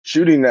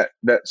shooting that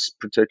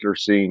particular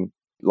scene,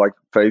 like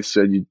Faith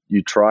said,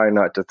 you try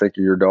not to think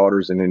of your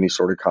daughters in any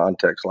sort of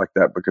context like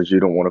that because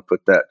you don't want to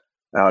put that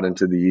out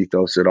into the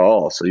ethos at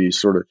all. So you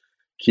sort of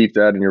keep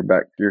that in your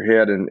back of your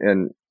head.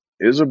 And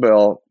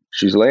Isabel,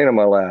 she's laying in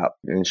my lap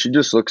and she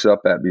just looks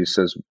up at me and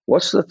says,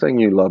 "What's the thing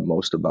you love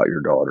most about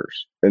your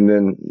daughters?" And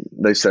then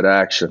they said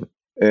action.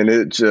 And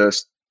it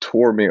just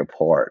tore me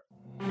apart.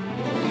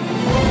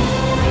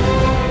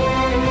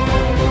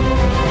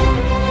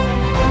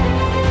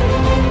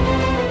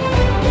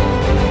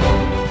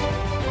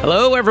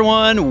 Hello,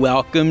 everyone.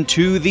 Welcome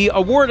to The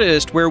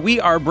Awardist, where we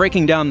are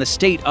breaking down the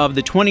state of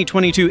the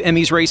 2022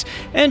 Emmys race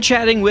and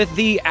chatting with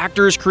the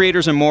actors,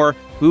 creators, and more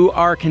who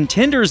are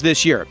contenders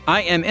this year.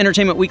 I am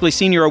Entertainment Weekly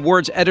Senior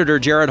Awards Editor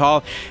Jared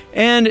Hall,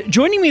 and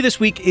joining me this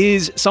week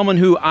is someone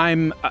who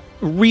I'm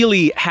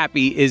really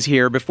happy is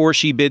here before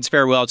she bids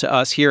farewell to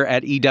us here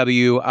at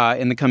EW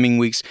in the coming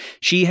weeks.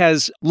 She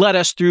has led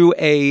us through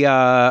a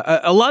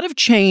lot of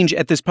change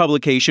at this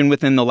publication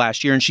within the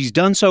last year, and she's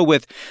done so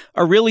with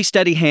a really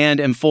steady hand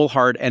and full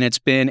heart, and it's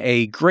been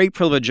a great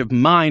privilege of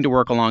mine to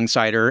work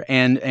alongside her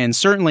and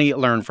certainly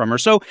learn from her.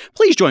 So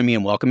please join me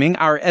in welcoming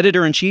our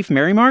Editor-in-Chief,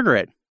 Mary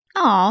Margaret.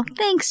 Oh,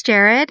 thanks,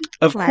 Jared.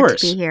 Of Glad course.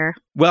 to be here.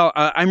 Well,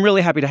 I'm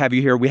really happy to have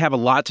you here. We have a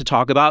lot to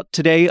talk about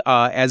today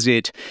as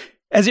it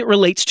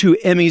relates to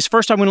Emmys.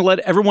 First, I'm going to let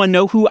everyone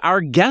know who our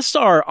guests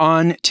are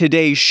on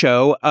today's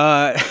show.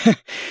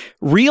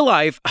 Real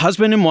life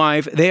husband and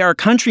wife. They are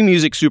country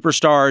music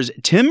superstars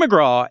Tim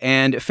McGraw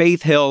and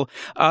Faith Hill.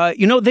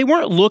 They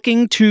weren't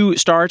looking to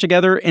star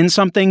together in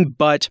something,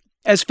 but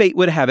as fate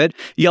would have it,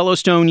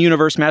 Yellowstone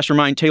universe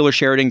mastermind Taylor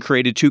Sheridan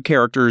created two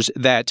characters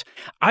that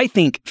I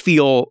think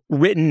feel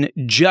written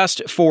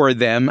just for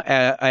them,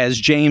 as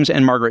James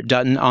and Margaret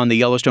Dutton on the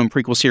Yellowstone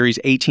prequel series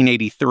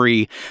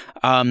 1883.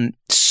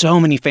 So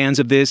many fans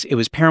of this. It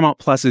was Paramount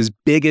Plus's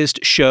biggest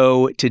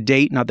show to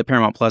date. Not that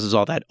Paramount Plus is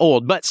all that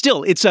old, but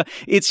still, it's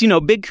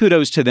big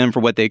kudos to them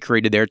for what they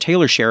created there.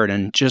 Taylor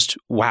Sheridan, just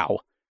wow,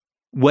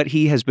 what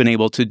he has been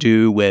able to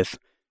do with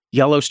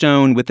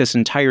Yellowstone, with this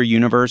entire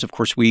universe. Of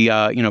course, we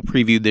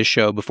previewed this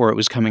show before it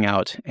was coming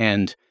out,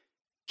 and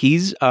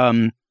he's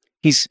I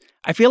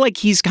feel like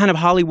he's kind of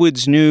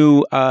Hollywood's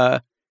new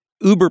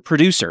Uber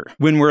producer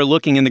when we're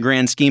looking in the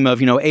grand scheme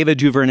of Ava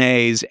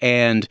DuVernay's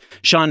and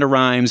Shonda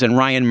Rhimes and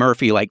Ryan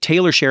Murphy. Like,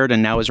 Taylor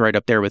Sheridan now is right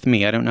up there with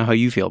me. I don't know how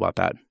you feel about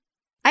that.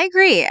 I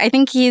agree. I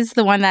think he's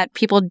the one that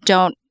people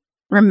don't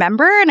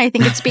remember, and I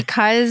think it's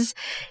because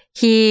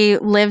he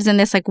lives in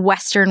this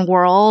Western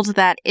world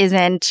that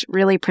isn't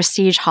really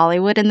prestige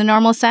Hollywood in the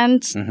normal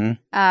sense.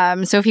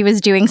 Mm-hmm. So if he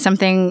was doing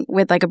something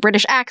with a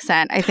British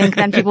accent, I think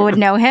then people would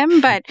know him.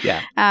 But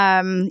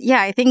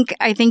I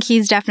think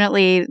he's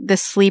definitely the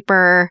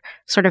sleeper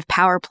sort of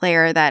power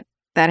player that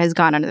has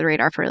gone under the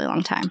radar for a really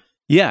long time.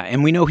 Yeah,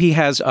 and we know he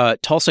has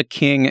Tulsa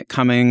King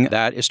coming.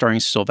 That is starring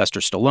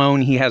Sylvester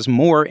Stallone. He has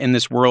more in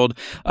this world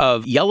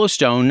of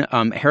Yellowstone.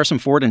 Harrison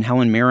Ford and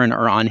Helen Mirren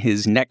are on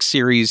his next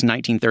series,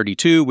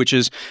 1932, which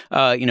is,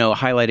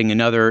 highlighting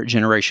another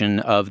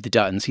generation of the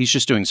Duttons. He's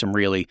just doing some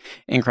really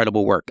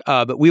incredible work.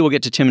 But we will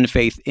get to Tim and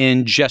Faith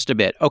in just a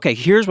bit. Okay,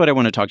 here's what I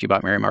want to talk to you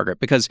about, Mary Margaret,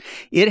 because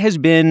it has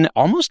been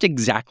almost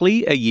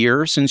exactly a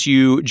year since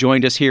you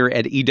joined us here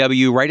at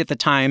EW, right at the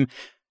time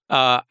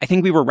I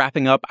think we were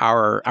wrapping up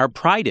our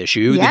Pride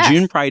issue, yes. The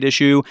June Pride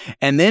issue,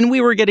 and then we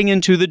were getting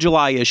into the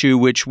July issue,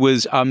 which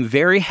was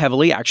very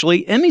heavily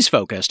actually Emmys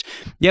focused.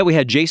 Yeah, we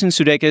had Jason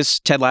Sudeikis,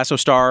 Ted Lasso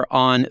star,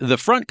 on the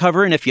front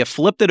cover, and if you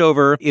flipped it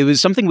over, it was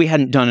something we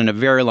hadn't done in a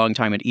very long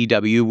time at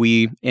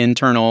EW.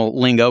 Internal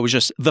lingo was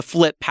just the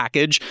flip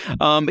package.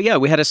 But yeah,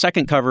 we had a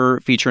second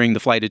cover featuring the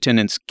flight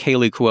attendants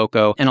Kaylee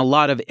Cuoco and a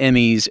lot of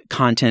Emmys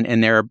content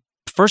in there.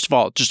 First of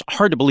all, just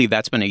hard to believe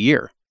that's been a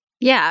year.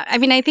 Yeah, I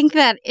mean, I think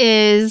that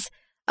is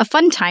a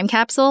fun time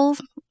capsule,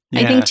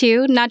 I think,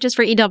 too, not just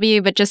for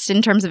EW, but just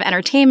in terms of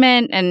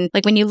entertainment. And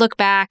when you look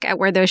back at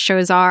where those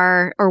shows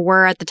are or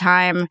were at the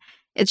time,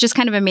 it's just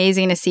kind of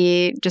amazing to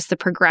see just the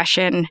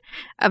progression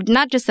of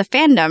not just the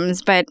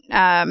fandoms, but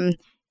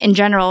in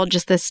general,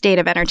 just the state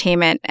of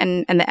entertainment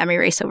and the Emmy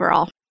race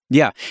overall.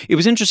 Yeah, it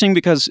was interesting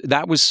because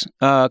that was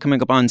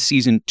coming up on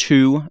season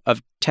 2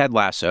 of Ted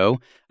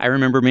Lasso. I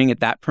remember being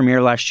at that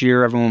premiere last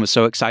year. Everyone was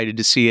so excited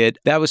to see it.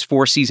 That was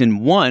for season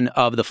 1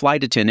 of The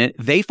Flight Attendant.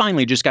 They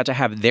finally just got to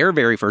have their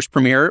very first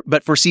premiere,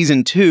 but for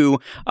season 2.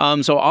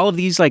 So all of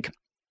these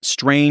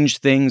strange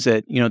things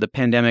that, the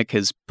pandemic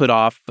has put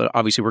off.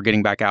 Obviously, we're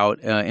getting back out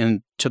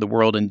into the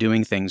world and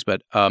doing things.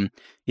 But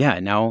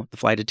now The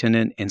Flight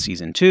Attendant in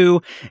season 2,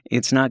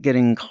 it's not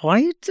getting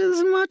quite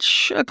as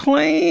much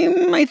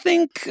acclaim, I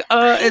think,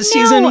 as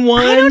season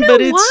 1. I don't know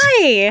but it's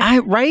why.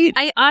 Right?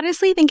 I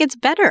honestly think it's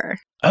better.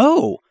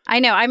 Oh, I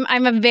know. I'm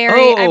in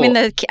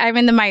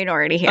the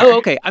minority here. Oh,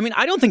 okay. I mean,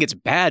 I don't think it's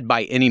bad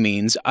by any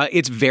means.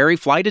 It's very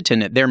Flight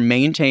Attendant. They're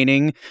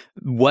maintaining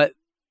what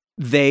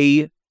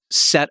they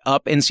set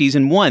up in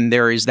season 1.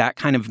 There is that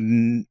kind of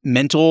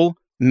mental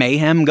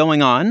mayhem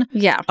going on.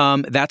 Yeah.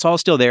 That's all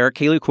still there.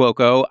 Kaylee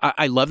Cuoco.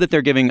 I love that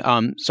they're giving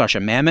Sasha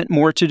Mamet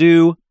more to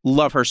do.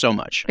 Love her so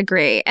much.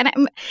 Agree. And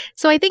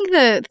so I think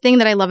the thing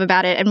that I love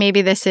about it, and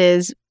maybe this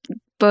is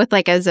both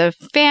like as a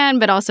fan,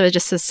 but also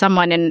just as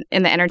someone in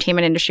the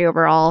entertainment industry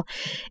overall,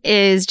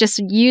 is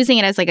just using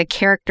it as like a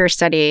character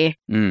study.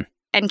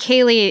 And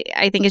Kaylee,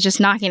 I think, is just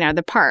knocking it out of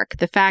the park.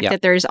 The fact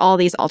that there's all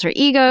these alter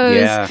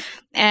egos.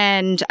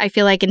 And I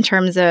feel like in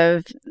terms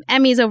of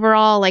Emmys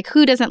overall, like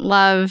who doesn't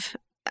love,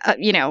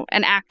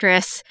 an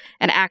actress,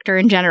 an actor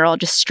in general,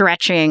 just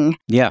stretching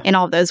in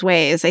all of those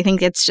ways. I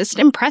think it's just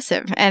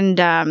impressive. And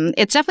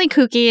it's definitely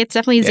kooky. It's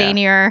definitely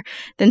zanier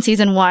than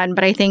season 1.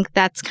 But I think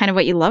that's kind of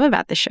what you love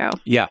about the show.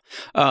 Yeah.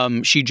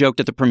 She joked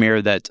at the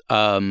premiere that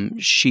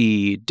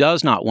she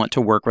does not want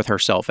to work with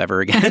herself ever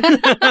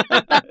again.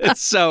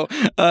 So,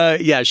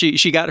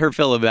 she got her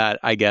fill of that,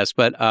 I guess.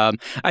 But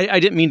I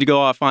didn't mean to go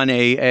off on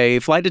a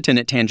flight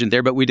attendant tangent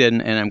there, but we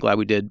didn't. And I'm glad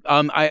we did.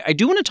 I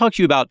do want to talk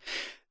to you about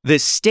the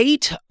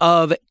state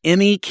of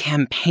Emmy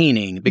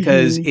campaigning,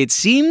 because it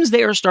seems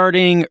they are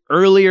starting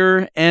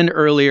earlier and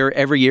earlier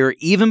every year,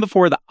 even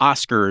before the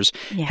Oscars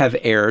have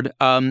aired.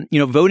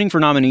 Voting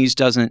for nominees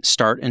doesn't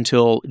start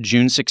until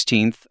June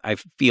 16th. I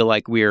feel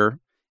like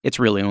it's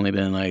really only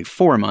been like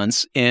 4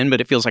 months in,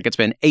 but it feels like it's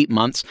been 8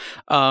 months.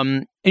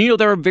 And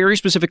there are very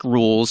specific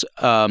rules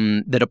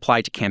that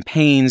apply to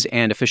campaigns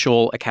and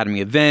official Academy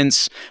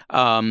events.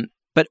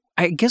 But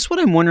I guess what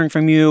I'm wondering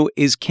from you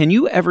is, can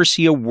you ever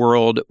see a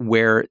world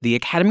where the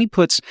Academy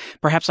puts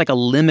perhaps like a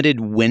limited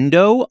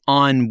window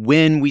on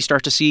when we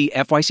start to see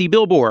FYC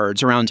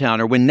billboards around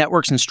town, or when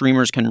networks and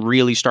streamers can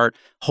really start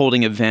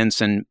holding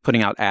events and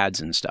putting out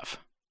ads and stuff?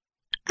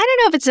 I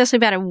don't know if it's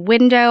necessarily about a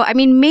window. I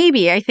mean,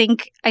 maybe. I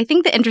think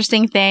the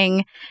interesting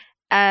thing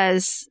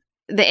as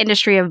the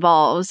industry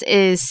evolves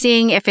is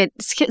seeing if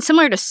it's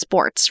similar to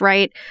sports,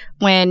 right?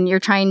 When you're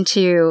trying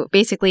to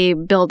basically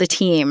build a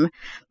team,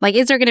 like,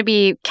 is there going to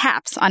be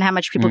caps on how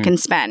much people can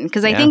spend?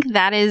 Because I think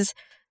that is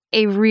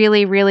a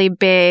really, really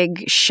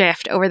big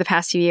shift over the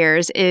past few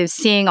years, is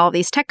seeing all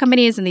these tech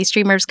companies and these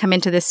streamers come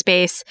into this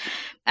space.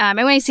 And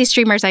when I say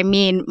streamers, I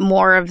mean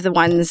more of the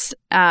ones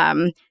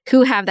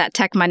who have that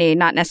tech money,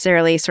 not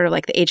necessarily sort of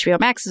like the HBO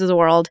Maxes of the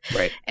world,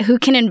 who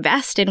can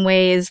invest in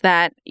ways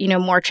that,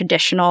 more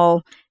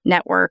traditional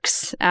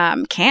networks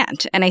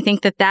can't. And I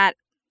think that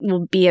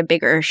will be a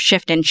bigger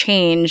shift and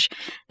change.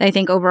 I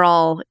think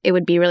overall, it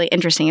would be really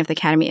interesting if the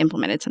Academy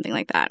implemented something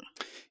like that.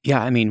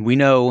 Yeah, I mean, we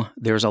know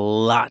there's a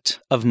lot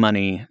of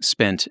money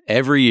spent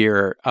every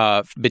year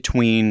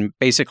between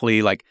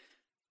basically like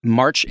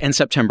March and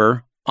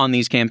September on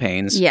these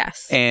campaigns.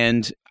 Yes.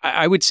 And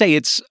I would say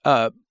it's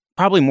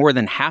probably more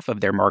than half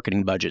of their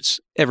marketing budgets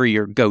every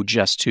year go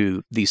just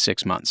to these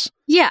 6 months.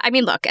 Yeah, I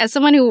mean, look, as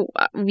someone who,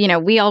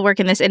 we all work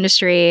in this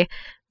industry,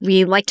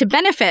 we like to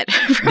benefit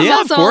from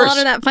also a lot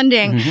of that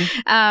funding.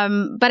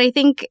 But I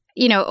think,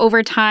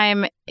 over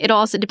time, it'll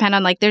also depend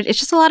on it's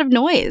just a lot of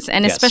noise.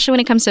 And especially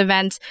when it comes to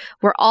events,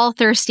 we're all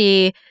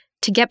thirsty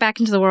to get back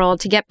into the world,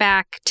 to get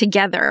back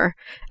together.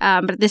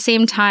 But at the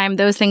same time,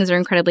 those things are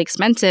incredibly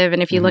expensive.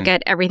 And if you look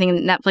at everything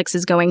that Netflix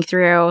is going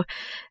through,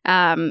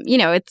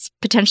 it's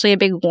potentially a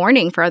big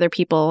warning for other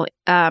people.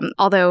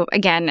 Although,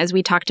 again, as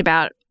we talked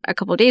about a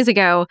couple of days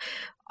ago,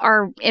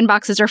 our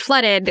inboxes are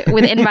flooded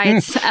with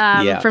invites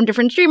from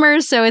different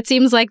streamers. So it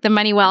seems like the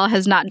money well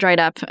has not dried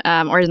up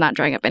or is not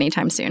drying up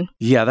anytime soon.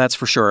 Yeah, that's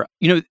for sure.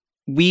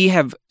 We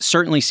have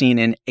certainly seen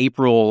in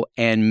April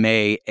and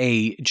May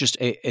a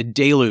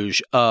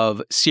deluge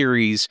of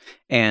series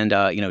and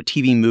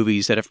TV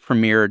movies that have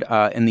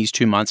premiered in these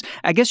 2 months.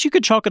 I guess you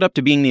could chalk it up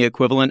to being the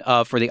equivalent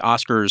of, for the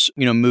Oscars,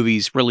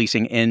 movies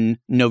releasing in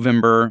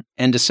November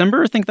and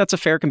December. I think that's a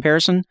fair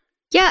comparison.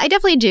 Yeah, I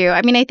definitely do.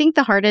 I mean, I think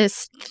the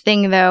hardest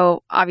thing,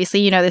 though,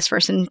 obviously, this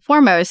first and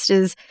foremost,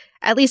 is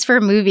at least for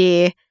a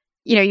movie,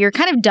 you're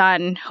kind of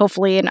done,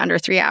 hopefully, in under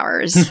 3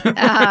 hours.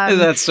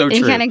 That's so true.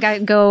 You kind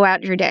of go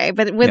out your day.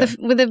 But with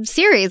a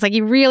series,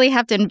 you really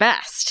have to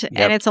invest. Yep.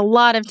 And it's a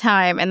lot of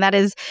time. And that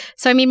is,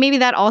 so I mean, maybe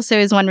that also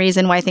is one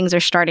reason why things are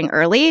starting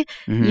early.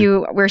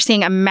 We're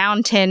seeing a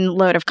mountain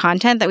load of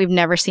content that we've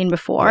never seen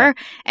before.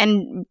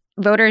 And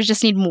voters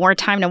just need more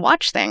time to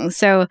watch things.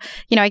 So,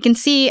 I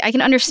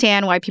can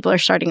understand why people are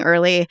starting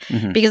early,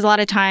 because a lot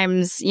of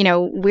times,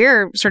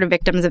 we're sort of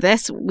victims of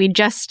this. We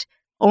just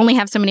only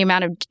have so many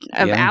amount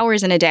of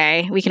hours in a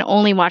day. We can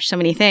only watch so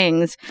many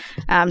things.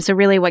 So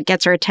really what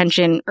gets our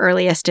attention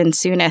earliest and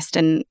soonest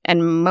and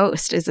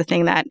most is the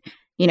thing that,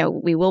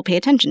 we will pay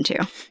attention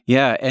to.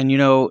 Yeah. And,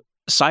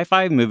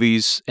 sci-fi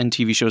movies and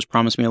TV shows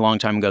promised me a long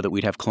time ago that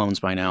we'd have clones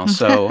by now.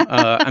 So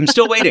I'm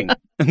still waiting.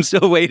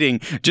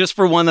 Just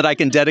for one that I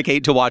can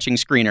dedicate to watching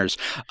screeners.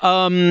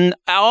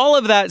 All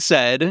of that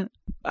said,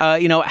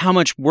 how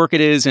much work it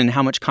is and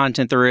how much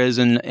content there is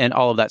and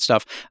all of that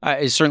stuff.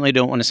 I certainly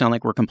don't want to sound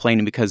like we're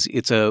complaining, because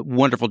it's a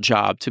wonderful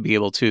job to be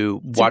able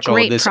to watch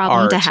all of this art. It's a great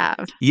problem to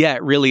have. Yeah,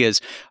 it really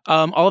is.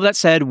 All of that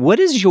said, what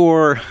is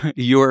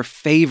your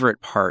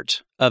favorite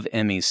part of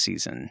Emmy's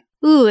season?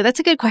 Ooh, that's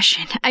a good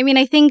question. I mean,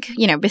 I think,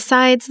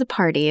 besides the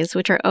parties,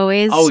 which are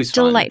always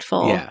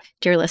delightful,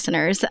 dear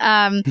listeners,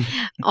 I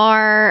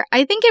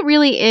think it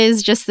really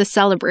is just the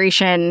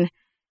celebration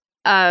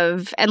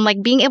of, and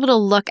like being able to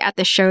look at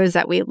the shows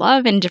that we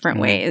love in different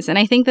ways. And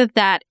I think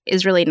that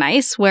is really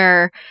nice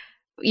where,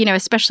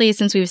 especially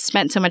since we've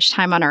spent so much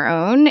time on our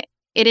own,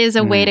 it is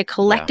a way to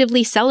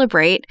collectively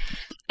celebrate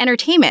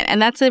entertainment.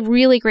 And that's a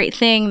really great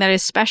thing that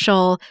is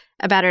special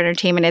about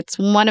entertainment. It's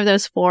one of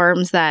those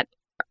forms that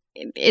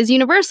is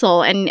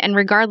universal, and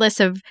regardless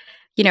of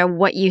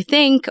what you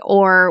think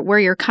or where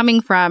you're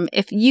coming from,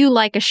 if you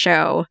like a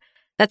show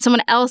that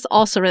someone else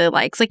also really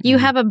likes, like you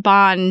have a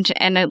bond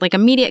and a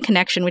immediate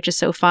connection, which is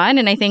so fun.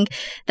 And I think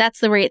that's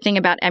the great thing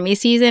about Emmy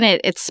season.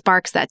 It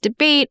sparks that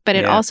debate, but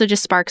it also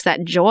just sparks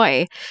that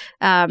joy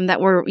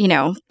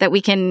that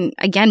we can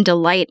again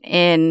delight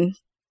in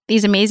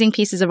these amazing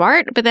pieces of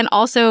art, but then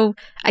also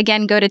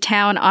again go to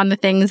town on the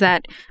things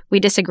that we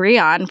disagree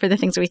on for the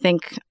things that we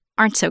think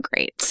aren't so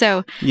great.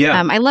 So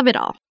I love it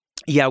all.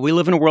 Yeah, we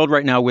live in a world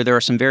right now where there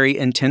are some very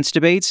intense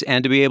debates,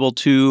 and to be able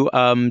to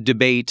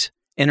debate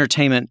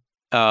entertainment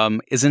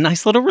is a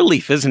nice little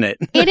relief, isn't it?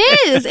 It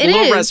is. It a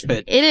little is.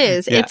 respite. It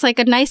is. Yeah. It's like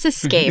a nice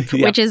escape,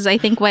 which is, I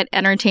think, what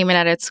entertainment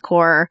at its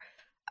core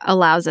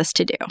allows us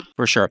to do.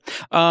 For sure.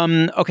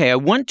 Okay, I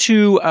want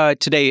to,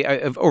 today,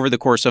 over the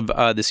course of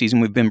the season,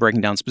 we've been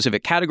breaking down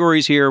specific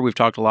categories here. We've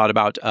talked a lot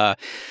about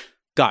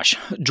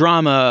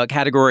drama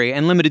category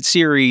and limited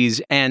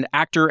series and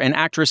actor and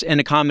actress in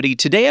a comedy.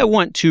 Today, I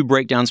want to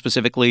break down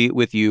specifically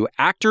with you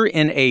actor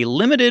in a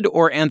limited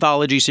or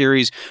anthology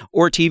series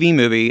or TV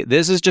movie.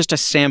 This is just a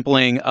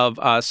sampling of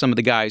some of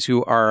the guys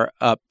who are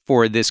up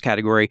for this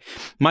category.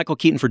 Michael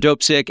Keaton for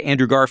Dopesick,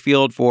 Andrew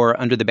Garfield for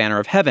Under the Banner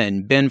of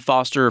Heaven, Ben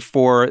Foster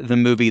for the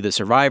movie The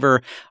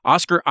Survivor,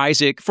 Oscar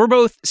Isaac for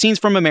both Scenes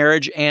from a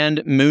Marriage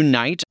and Moon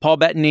Knight, Paul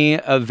Bettany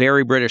of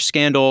Very British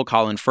Scandal,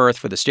 Colin Firth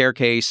for The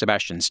Staircase,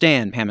 Sebastian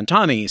Stan, Pam and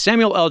Tommy,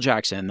 Samuel L.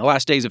 Jackson, The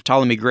Last Days of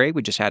Ptolemy Gray.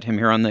 We just had him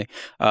here on the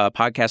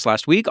podcast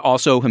last week.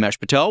 Also, Himesh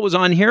Patel was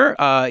on here.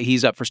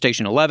 He's up for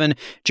Station 11.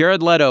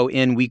 Jared Leto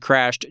in We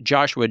Crashed,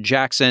 Joshua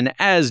Jackson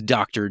as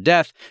Dr.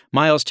 Death,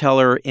 Miles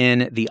Teller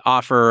in The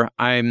Offer.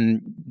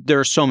 There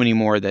are so many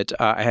more that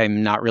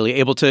I'm not really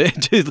able to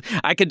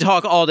I could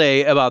talk all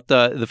day about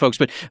the folks.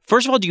 But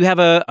first of all, do you have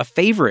a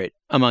favorite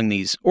among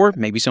these, or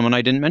maybe someone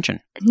I didn't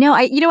mention? No,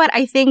 you know what?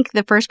 I think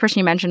the first person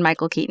you mentioned,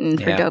 Michael Keaton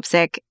for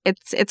Dopesick,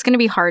 it's going to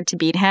be hard to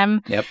beat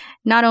him. Yep.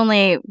 Not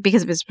only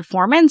because of his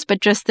performance,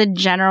 but just the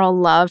general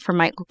love for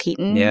Michael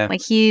Keaton. Yeah.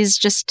 Like he's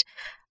just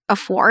a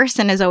force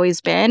and has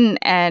always been,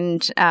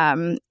 and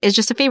is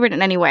just a favorite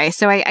in any way.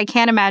 So I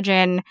can't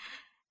imagine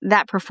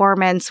that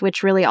performance,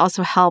 which really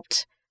also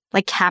helped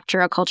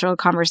capture a cultural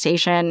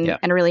conversation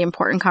and a really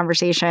important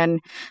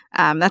conversation.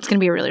 That's going to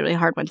be a really, really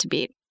hard one to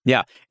beat.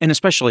 Yeah. And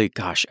especially,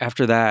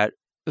 after that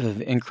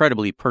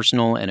incredibly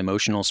personal and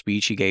emotional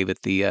speech he gave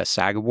at the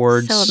SAG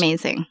Awards. So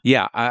amazing.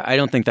 Yeah. I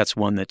don't think that's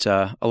one that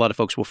a lot of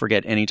folks will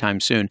forget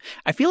anytime soon.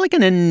 I feel like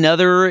in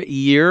another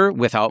year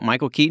without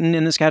Michael Keaton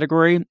in this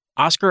category,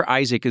 Oscar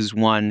Isaac is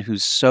one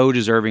who's so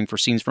deserving for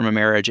Scenes from a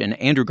Marriage, and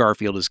Andrew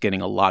Garfield is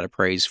getting a lot of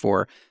praise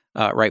for,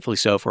 rightfully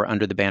so, for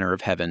Under the Banner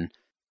of Heaven.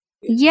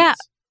 Yeah.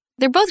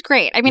 They're both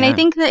great. I mean, I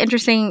think the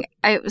interesting...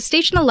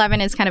 Station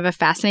 11 is kind of a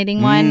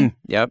fascinating one.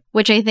 Yep.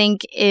 Which I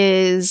think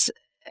has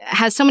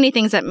so many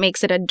things that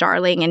makes it a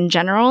darling in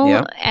general.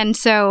 Yep. And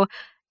so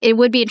it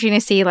would be interesting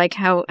to see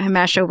how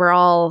Himesh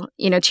overall,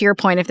 to your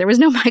point, if there was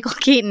no Michael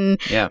Keaton,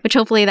 which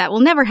hopefully that will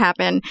never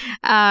happen,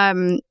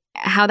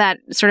 how that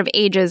sort of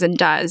ages and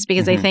does.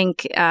 Because I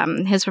think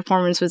his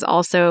performance was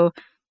also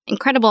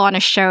incredible on a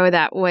show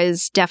that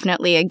was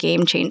definitely a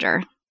game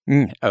changer.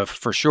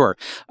 For sure.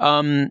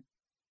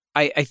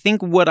 I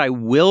think what I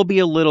will be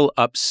a little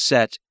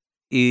upset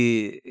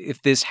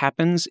if this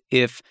happens,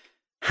 if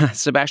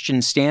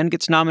Sebastian Stan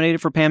gets nominated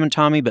for Pam and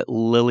Tommy, but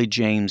Lily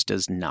James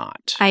does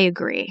not. I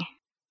agree.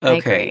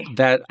 Okay.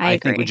 That I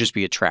think would just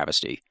be a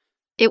travesty.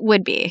 It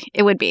would be.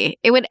 It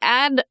would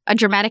add a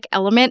dramatic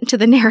element to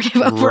the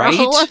narrative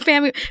overall of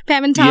Pam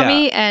and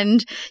Tommy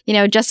and,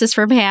 justice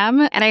for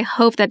Pam. And I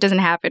hope that doesn't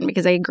happen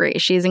because I agree.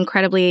 She's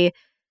incredibly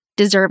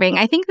deserving.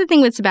 I think the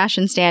thing with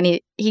Sebastian Stan,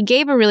 he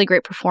gave a really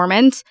great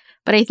performance,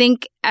 but I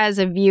think as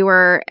a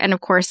viewer and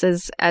of course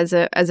as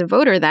a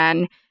voter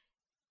then,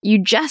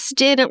 you just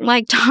didn't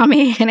like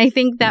Tommy, and I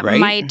think that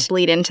might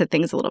bleed into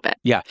things a little bit.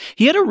 Yeah.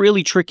 He had a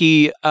really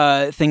tricky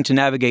thing to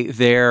navigate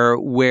there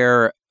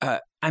where,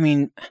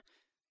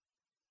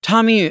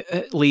 Tommy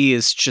Lee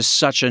is just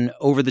such an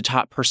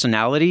over-the-top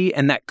personality,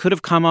 and that could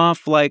have come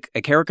off like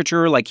a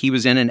caricature, like he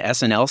was in an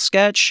SNL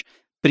sketch,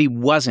 but he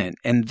wasn't.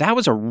 And that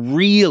was a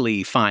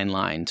really fine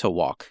line to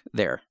walk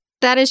there.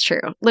 That is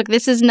true. Look,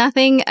 this is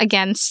nothing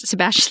against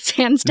Sebastian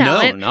Stan's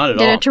talent. No, not at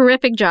all. Did a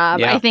terrific job.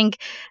 Yeah. I think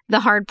the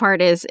hard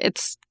part is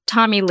it's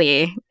Tommy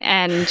Lee,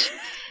 and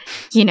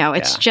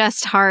it's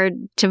just hard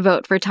to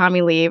vote for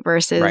Tommy Lee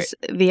versus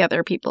the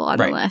other people on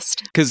the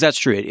list. Because that's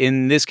true.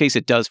 In this case,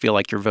 it does feel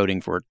like you're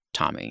voting for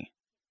Tommy.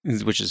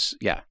 Which is,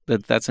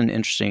 that's an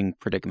interesting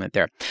predicament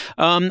there.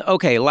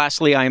 Okay,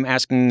 lastly, I'm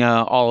asking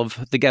all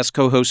of the guest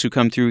co-hosts who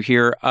come through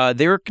here,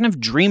 their kind of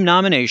dream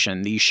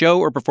nomination, the show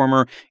or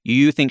performer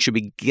you think should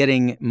be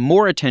getting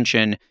more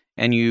attention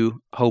and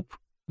you hope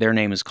their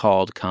name is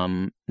called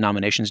come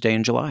nominations day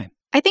in July.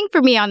 I think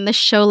for me on the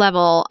show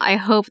level, I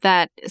hope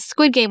that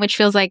Squid Game, which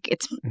feels like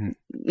it's,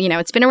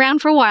 it's been around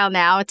for a while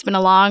now. It's been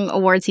a long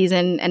award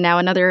season, and now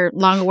another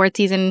long award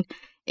season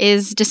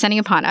is descending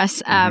upon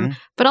us.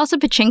 But also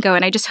Pachinko,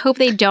 and I just hope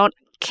they don't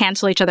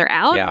cancel each other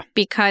out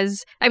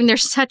because,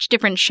 there's such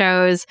different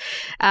shows,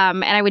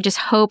 and I would just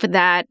hope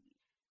that,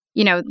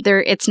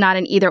 it's not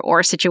an either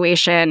or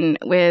situation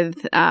with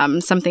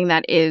something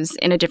that is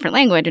in a different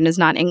language and is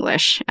not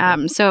English.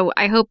 So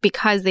I hope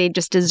because they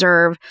just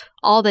deserve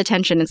all the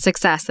attention and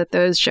success that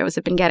those shows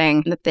have been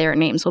getting, that their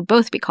names will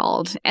both be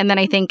called. And then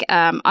I think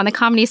on the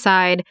comedy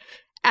side,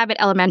 Abbott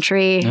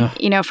Elementary,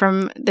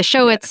 from the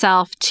show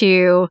itself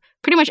to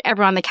pretty much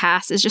everyone on the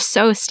cast is just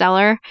so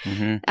stellar.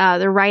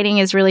 The writing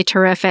is really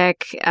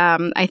terrific.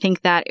 I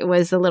think that it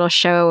was a little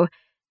show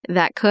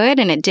that could,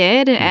 and it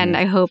did, and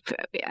I hope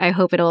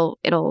it'll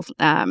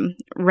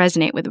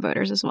resonate with the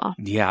voters as well.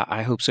 Yeah,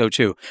 I hope so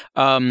too.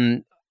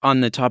 On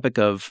the topic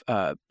of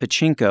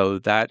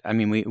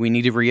Pachinko, we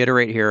need to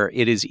reiterate here,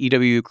 it is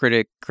EW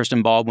critic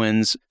Kristen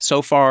Baldwin's,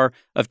 so far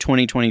of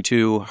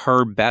 2022,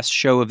 her best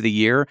show of the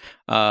year.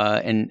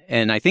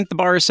 And I think the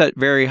bar is set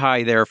very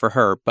high there for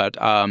her. But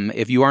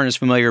if you aren't as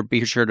familiar,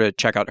 be sure to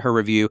check out her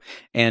review,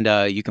 and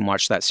you can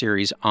watch that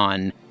series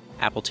on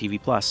Apple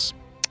TV+.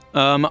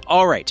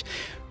 All right.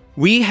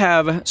 We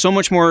have so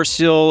much more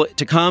still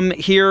to come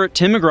here.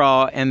 Tim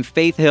McGraw and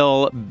Faith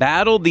Hill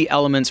battled the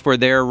elements for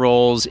their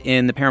roles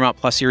in the Paramount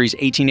Plus series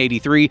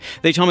 1883.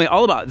 They told me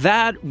all about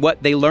that,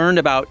 what they learned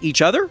about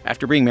each other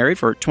after being married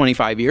for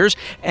 25 years,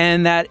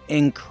 and that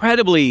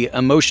incredibly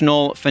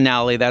emotional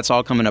finale. That's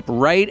all coming up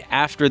right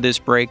after this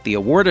break. The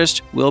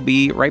Awardist will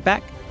be right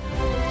back.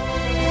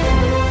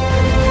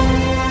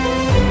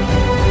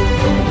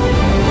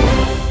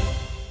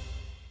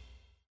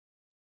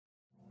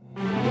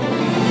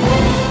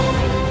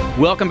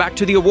 Welcome back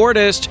to The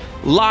Awardist.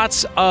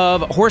 Lots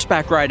of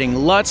horseback riding,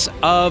 lots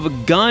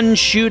of gun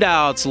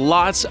shootouts,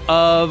 lots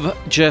of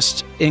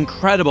just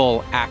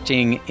incredible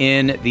acting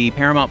in the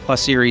Paramount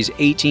Plus series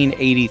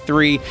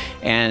 1883.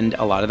 And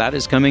a lot of that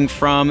is coming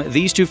from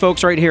these two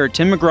folks right here,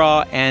 Tim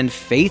McGraw and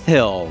Faith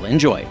Hill.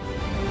 Enjoy.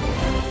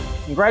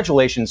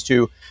 Congratulations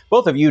to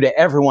both of you, to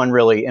everyone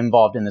really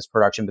involved in this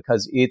production,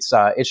 because it's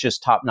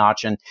just top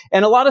notch, and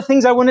a lot of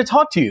things I want to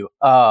talk to you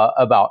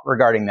about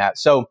regarding that.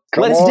 So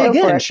let's dig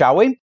in, shall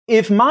we?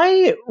 If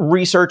my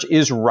research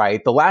is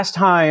right, the last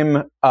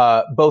time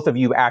both of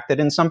you acted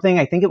in something,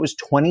 I think it was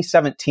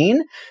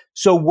 2017.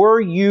 So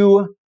were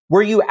you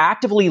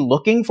actively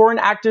looking for an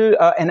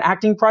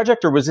acting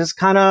project, or was this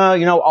kind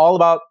of all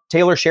about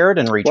Taylor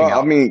Sheridan reaching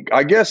out?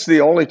 I guess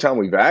the only time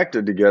we've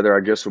acted together,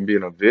 I guess, would be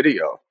in a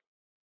video.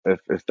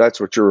 If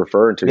that's what you're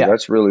referring to,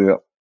 that's really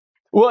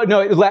well,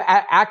 no,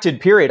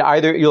 acted period.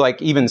 Either you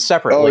even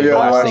separately. The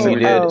last thing you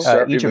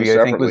did, each of you,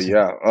 I think was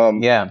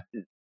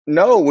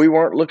No, we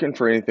weren't looking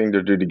for anything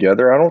to do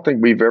together. I don't think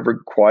we've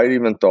ever quite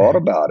even thought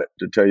about it,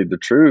 to tell you the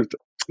truth.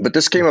 But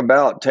this came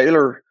about.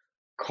 Taylor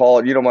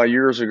called. My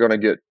years are going to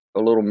get a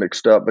little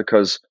mixed up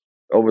because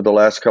over the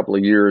last couple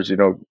of years,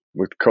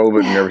 with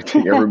COVID and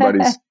everything,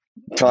 everybody's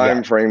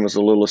time frame was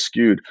a little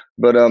skewed.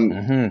 But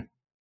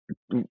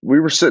we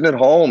were sitting at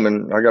home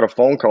and I got a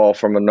phone call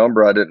from a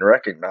number I didn't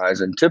recognize.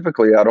 And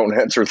typically I don't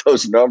answer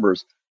those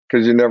numbers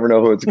because you never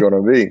know who it's going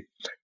to be.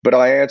 But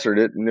I answered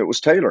it, and it was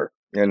Taylor.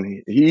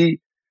 And he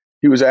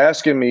was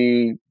asking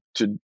me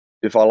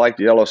if I liked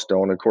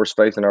Yellowstone. Of course,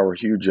 Faith and I were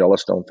huge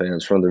Yellowstone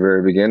fans from the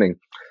very beginning.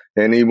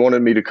 And he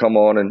wanted me to come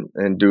on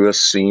and do a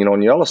scene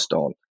on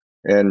Yellowstone.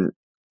 And,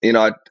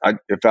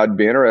 if I'd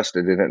be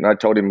interested in it, and I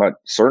told him I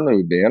certainly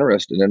would be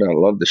interested in it. I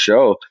love the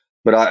show,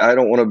 but I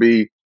don't want to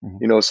be,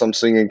 some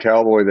singing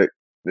cowboy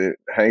that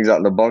hangs out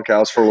in the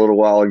bunkhouse for a little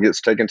while and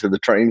gets taken to the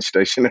train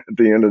station at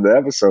the end of the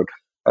episode.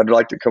 I'd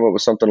like to come up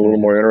with something a little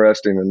more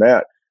interesting than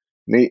that.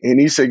 And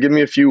he said, give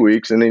me a few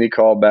weeks. And then he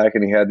called back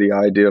and he had the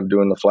idea of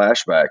doing the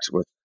flashbacks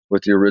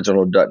with the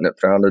original Dutton that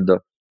founded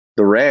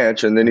the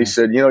ranch. And then he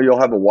said, you'll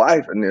have a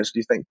wife in this. Do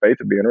you think Faith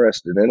would be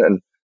interested in it?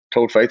 And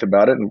told Faith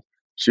about it. And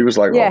she was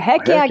like,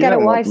 heck yeah, I got a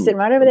wife sitting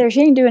right over there.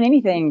 She ain't doing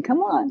anything. Come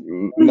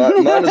on.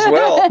 Might as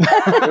well.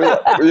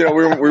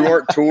 We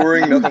weren't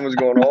touring. Nothing was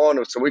going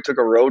on. So we took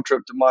a road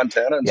trip to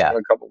Montana and spent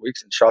a couple of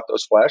weeks and shot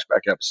those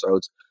flashback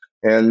episodes.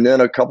 And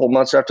then a couple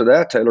months after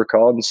that, Taylor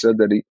called and said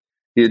that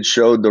he had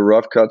showed the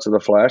rough cuts of the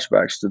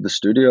flashbacks to the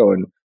studio,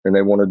 and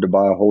they wanted to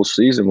buy a whole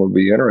season. Would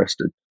we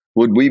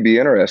be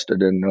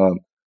interested?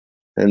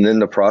 And then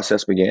the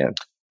process began.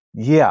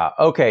 Yeah.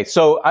 Okay.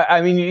 So,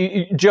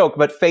 you joke,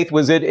 but Faith,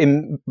 was it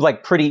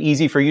pretty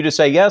easy for you to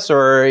say yes,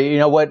 or,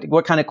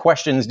 what kind of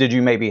questions did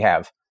you maybe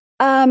have?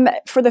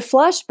 For the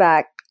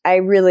flashback, I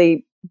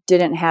really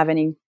didn't have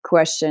any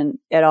question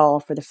at all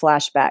for the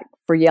flashback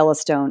for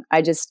Yellowstone.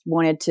 I just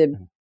wanted to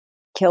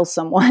kill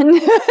someone.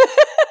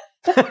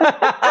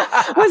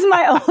 was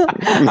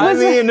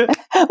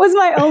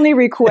my only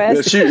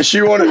request. Yeah,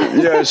 she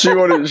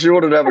wanted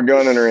to have a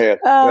gun in her hand.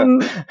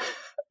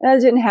 That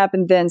didn't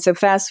happen then. So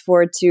fast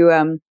forward to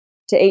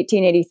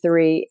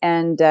 1883,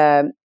 and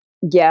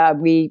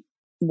we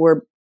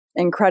were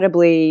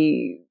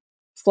incredibly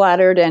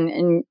flattered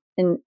and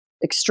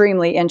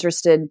extremely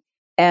interested.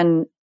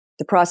 And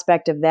the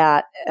prospect of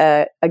that,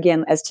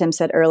 again, as Tim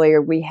said earlier,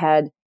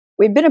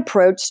 we'd been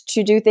approached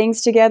to do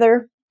things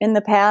together in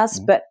the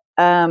past, but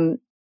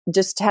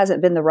just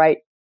hasn't been the right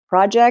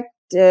project.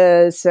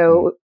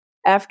 So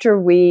after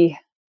we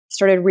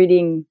started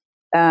reading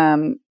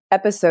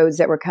episodes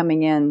that were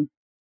coming in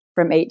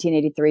from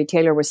 1883,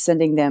 Taylor was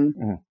sending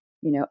them,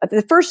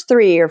 the first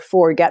 3 or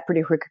 4 got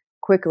pretty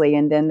quickly,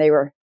 and then they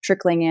were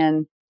trickling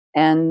in,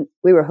 and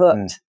we were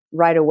hooked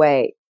right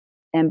away.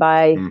 And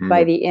by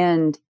the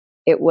end,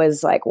 it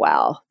was like,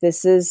 wow,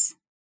 this is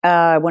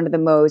one of the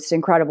most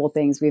incredible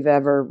things we've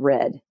ever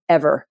read,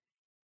 ever,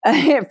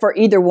 for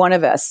either one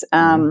of us.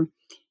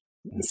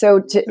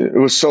 It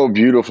was so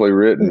beautifully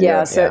written.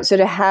 Yeah. So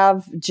to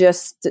have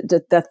just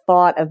the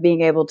thought of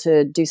being able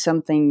to do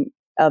something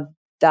of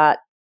that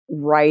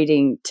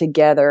writing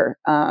together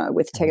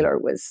with Taylor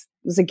was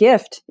a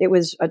gift. It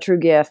was a true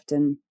gift,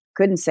 and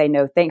couldn't say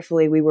no.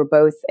 Thankfully, we were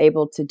both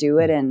able to do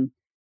it and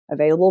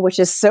available, which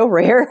is so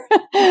rare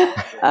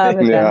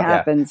that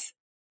happens.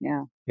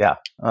 Yeah. Yeah.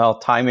 Well,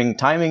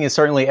 timing is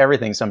certainly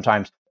everything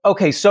sometimes.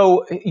 Okay,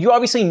 so you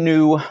obviously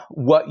knew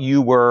what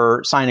you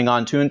were signing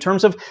on to in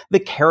terms of the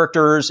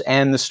characters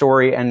and the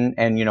story and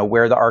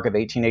where the arc of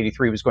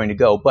 1883 was going to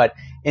go. But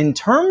in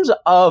terms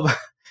of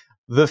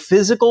the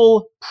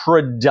physical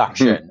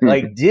production,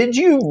 did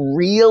you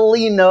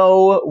really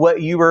know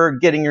what you were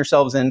getting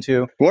yourselves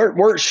into?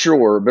 Weren't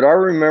sure, but I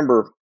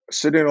remember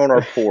sitting on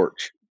our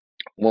porch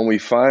when we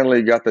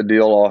finally got the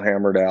deal all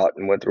hammered out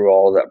and went through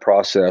all of that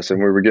process and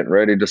we were getting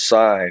ready to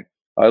sign.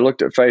 I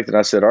looked at Faith and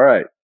I said, all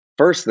right,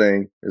 first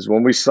thing is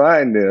when we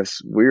sign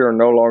this, we are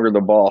no longer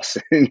the boss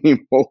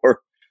anymore.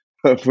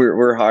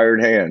 We're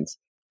hired hands.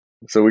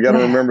 So we got to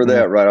remember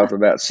that right off the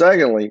bat.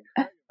 Secondly,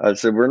 I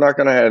said, we're not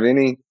going to have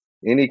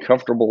any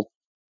comfortable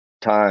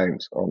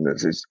times on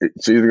this.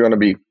 It's either going to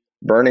be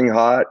burning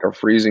hot or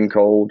freezing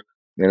cold,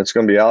 and it's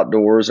going to be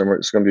outdoors, and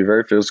it's going to be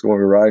very physical.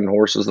 We're riding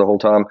horses the whole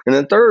time. And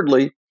then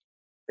thirdly,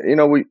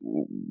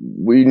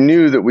 we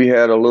knew that we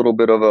had a little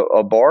bit of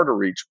a bar to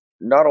reach,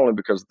 not only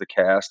because of the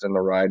cast and the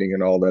writing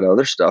and all that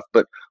other stuff,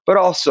 but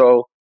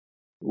also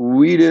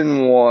we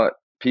didn't want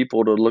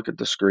people to look at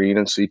the screen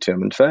and see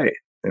Tim and Faith.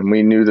 And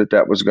we knew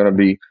that was going to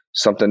be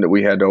something that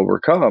we had to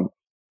overcome.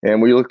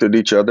 And we looked at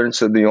each other and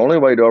said, the only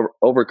way to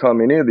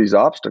overcome any of these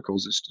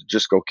obstacles is to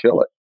just go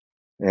kill it.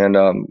 And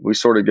we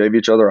sort of gave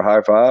each other a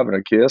high five and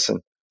a kiss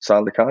and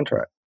signed the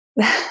contract.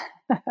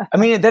 I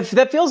mean,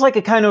 that feels like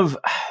a kind of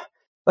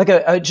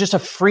like just a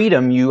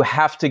freedom. You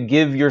have to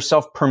give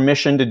yourself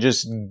permission to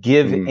just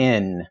give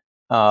in.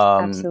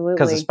 Absolutely.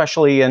 Because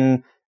especially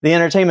in the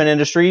entertainment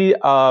industry,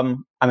 I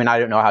mean, I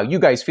don't know how you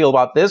guys feel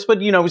about this, but,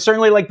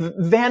 certainly like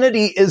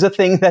vanity is a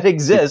thing that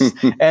exists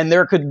and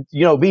there could,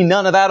 be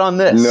none of that on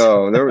this.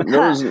 No, there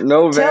was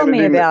no vanity. Tell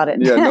me about it.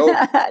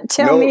 Yeah,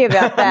 Tell me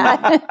about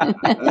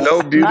that.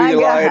 No beauty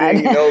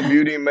lighting, no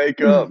beauty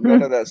makeup,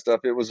 none of that stuff.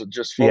 It was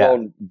just full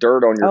on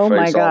dirt on your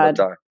face all the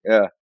time.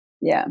 Yeah.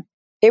 Yeah.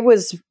 It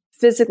was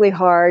physically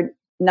hard.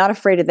 Not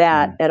afraid of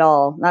that at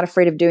all. Not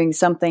afraid of doing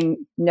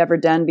something never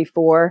done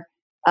before.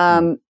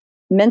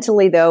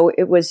 Mentally, though,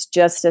 it was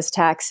just as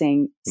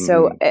taxing.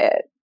 So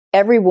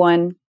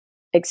everyone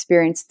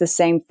experienced the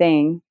same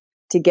thing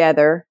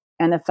together.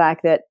 And the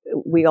fact that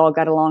we all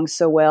got along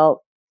so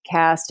well,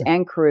 cast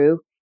and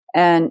crew,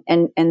 and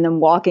then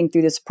walking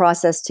through this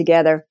process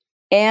together,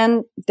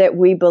 and that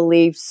we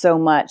believed so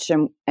much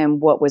in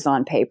what was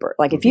on paper.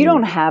 Like if you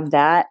don't have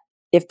that,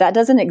 if that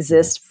doesn't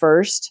exist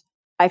first,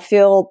 I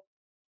feel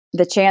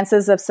the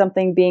chances of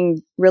something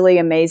being really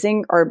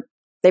amazing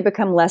they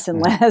become less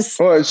and less.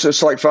 Well, it's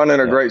just like finding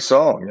a great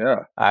song.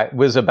 Yeah. I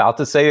was about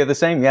to say the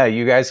same. Yeah.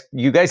 You guys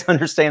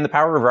understand the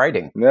power of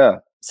writing.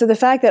 Yeah. So the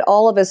fact that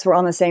all of us were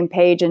on the same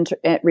page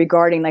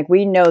regarding, like,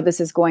 we know this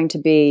is going to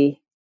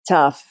be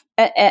tough.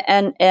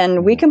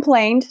 And we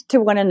complained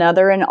to one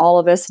another, and all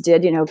of us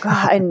did,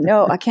 God,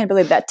 I can't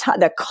believe that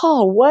the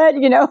call, what,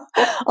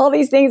 all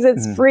these things.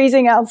 It's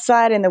freezing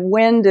outside and the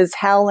wind is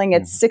howling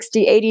at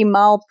 60, 80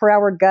 mile per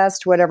hour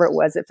gust, whatever it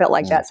was. It felt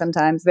like that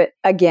sometimes. But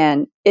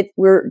again,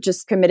 we're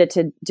just committed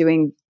to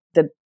doing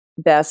the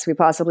best we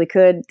possibly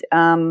could,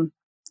 and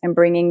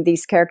bringing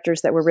these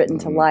characters that were written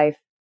to life.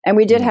 And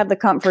we did have the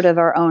comfort of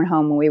our own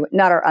home where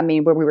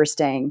we were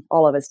staying.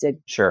 All of us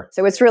did. Sure.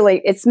 So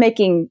it's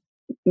making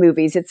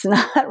movies. It's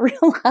not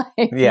real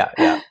life.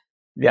 Yeah.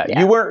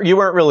 You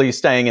weren't really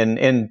staying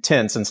in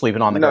tents and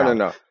sleeping on the ground.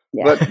 No.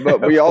 Yeah.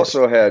 But we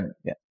also had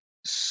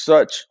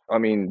such,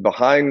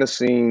 behind the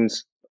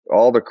scenes,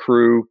 all the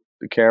crew,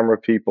 the camera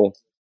people,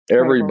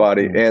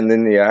 everybody, and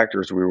then the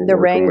actors we were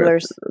working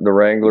with. The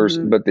Wranglers.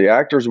 But the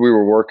actors we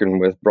were working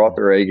with brought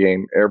their A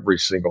game every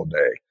single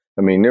day.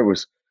 It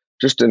was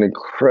just an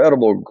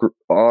incredible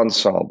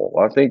ensemble.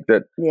 I think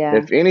that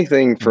if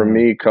anything for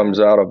me comes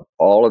out of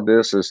all of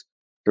this is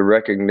the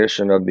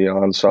recognition of the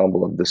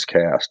ensemble of this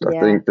cast. I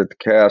think that the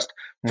cast,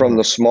 from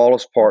the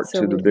smallest part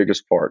to the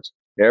biggest parts,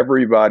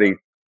 everybody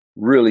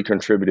really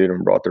contributed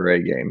and brought their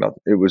A game.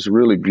 It was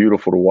really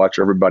beautiful to watch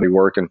everybody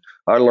work, and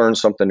I learned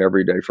something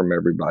every day from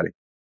everybody.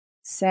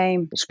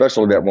 Same.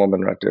 Especially that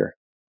woman right there.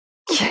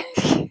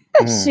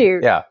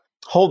 Shoot. Yeah.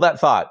 Hold that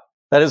thought.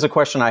 That is a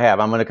question I have.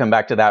 I'm going to come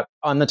back to that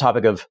on the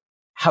topic of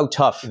how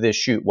tough this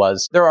shoot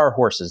was. There are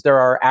horses. There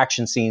are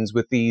action scenes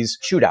with these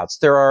shootouts.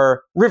 There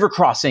are river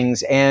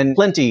crossings and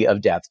plenty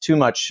of death. Too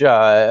much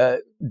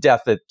death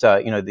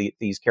that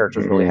these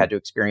characters really had to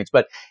experience.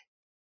 But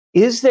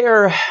is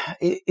there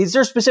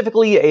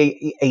specifically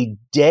a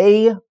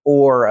day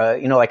or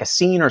like a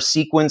scene or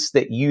sequence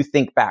that you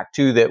think back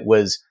to that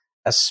was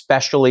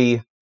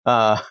especially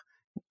a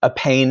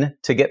pain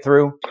to get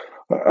through?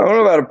 I don't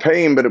know about a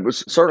pain, but it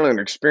was certainly an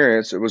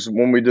experience. It was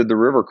when we did the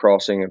river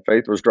crossing and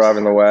Faith was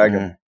driving the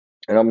wagon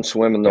and I'm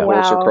swimming the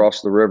horse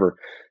across the river.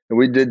 And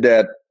we did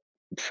that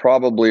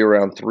probably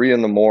around 3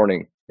 a.m.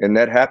 And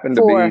that happened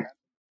to be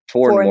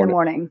 4 in the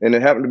morning. And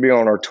it happened to be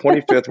on our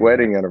 25th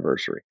wedding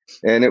anniversary.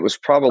 And it was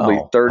probably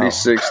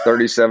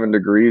 37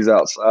 degrees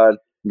outside.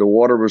 The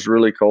water was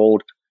really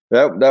cold.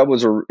 That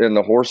was, and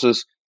the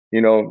horses,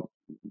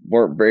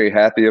 weren't very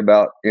happy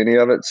about any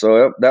of it.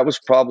 So that was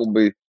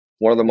probably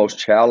one of the most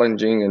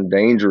challenging and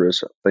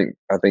dangerous,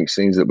 I think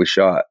scenes that we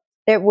shot.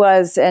 It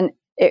was, and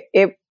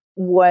it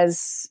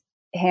was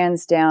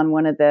hands down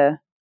one of the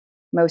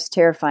most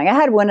terrifying. I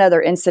had one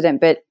other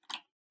incident, but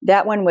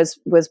that one was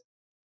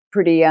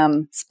pretty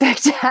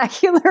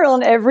spectacular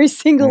on every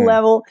single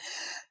level.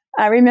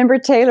 I remember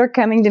Taylor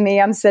coming to me.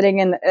 I'm sitting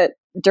in a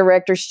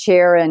director's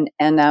chair, and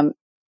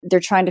they're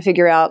trying to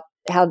figure out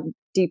how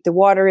deep the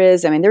water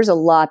is. I mean, there's a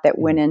lot that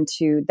went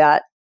into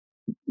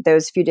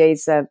those few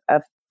days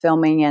of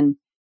filming and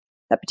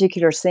that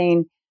particular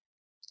scene.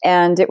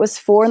 And it was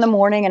 4 a.m.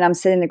 and I'm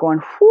sitting there going,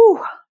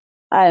 whew,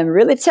 I am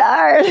really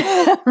tired.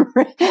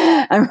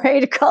 I'm ready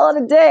to call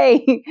it a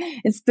day.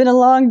 It's been a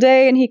long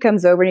day. And he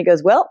comes over and he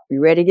goes, well,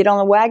 you ready to get on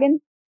the wagon?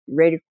 You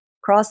ready to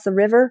cross the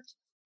river?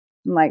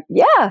 I'm like,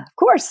 yeah, of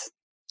course.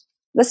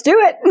 Let's do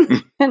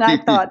it. And I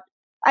thought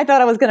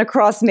I was going to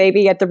cross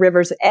maybe at the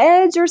river's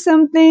edge or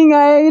something.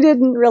 I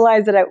didn't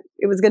realize that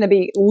it was going to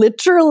be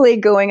literally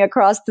going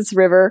across this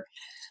river.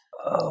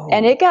 Oh.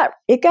 And it got,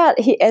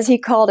 as he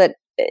called it,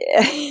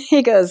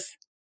 he goes,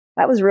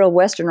 that was real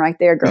Western right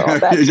there, girl.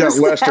 That it got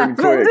Western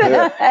quick.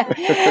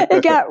 Yeah.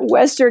 It got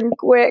Western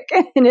quick,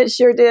 and it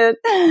sure did.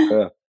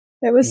 Yeah.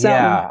 It was something.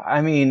 Yeah,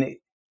 I mean,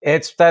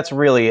 that's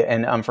really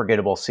an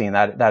unforgettable scene,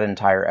 that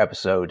entire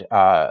episode.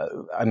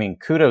 I mean,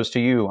 kudos to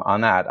you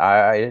on that.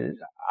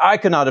 I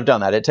could not have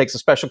done that. It takes a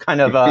special kind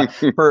of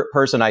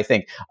person, I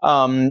think.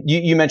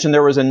 You mentioned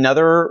there was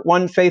another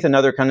one, Faith,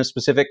 another kind of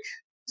specific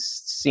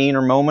scene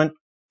or moment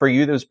for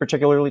you that was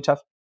particularly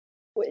tough?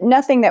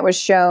 Nothing that was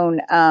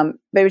shown, but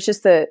it was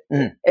just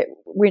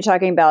we're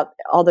talking about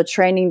all the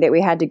training that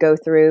we had to go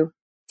through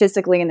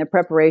physically in the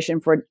preparation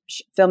for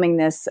filming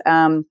this.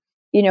 I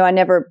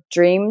never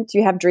dreamed.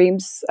 You have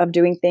dreams of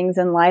doing things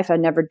in life. I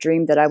never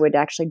dreamed that I would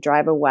actually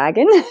drive a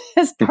wagon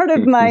as part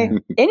of my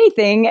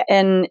anything.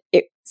 And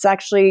it's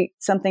actually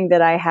something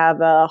that I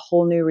have a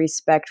whole new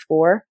respect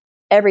for.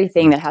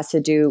 Everything that has to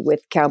do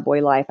with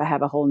cowboy life, I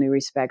have a whole new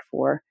respect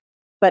for.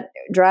 But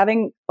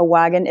driving a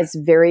wagon is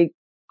very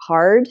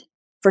hard.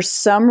 For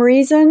some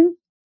reason,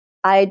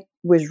 I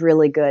was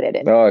really good at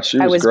it. Oh, she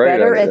was I was great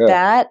better at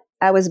that.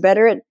 I was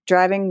better at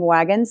driving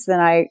wagons than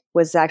I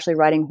was actually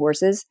riding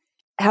horses.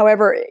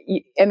 However,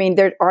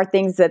 there are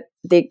things that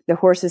the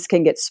horses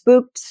can get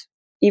spooked,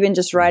 even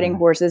just riding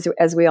horses.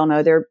 As we all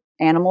know, they're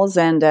animals,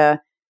 and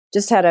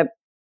just had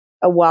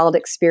a wild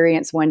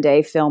experience one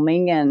day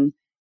filming. And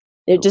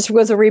it just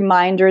was a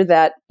reminder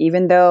that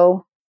even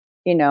though,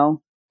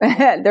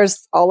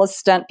 there's all the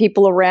stunt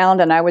people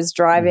around and I was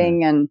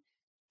driving and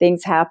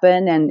things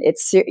happen, and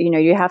it's,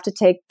 you have to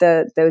take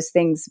those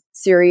things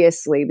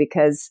seriously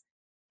because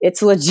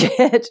it's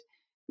legit.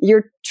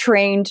 You're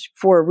trained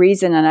for a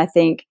reason. And I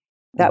think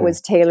that was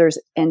Taylor's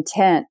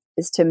intent,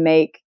 is to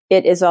make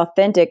it as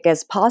authentic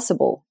as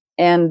possible.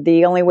 And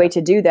the only way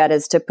to do that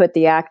is to put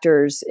the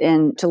actors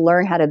in to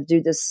learn how to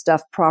do this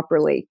stuff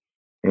properly.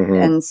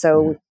 And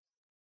so,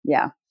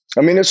 yeah.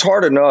 I mean, it's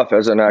hard enough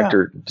as an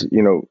actor,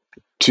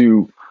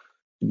 to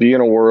be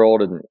in a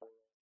world and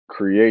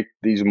create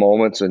these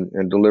moments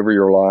and deliver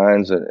your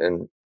lines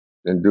and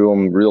do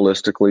them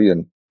realistically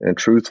and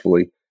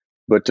truthfully,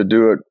 but to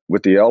do it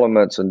with the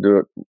elements and do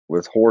it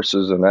with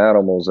horses and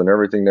animals and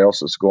everything else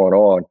that's going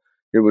on.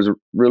 It was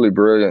really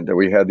brilliant that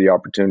we had the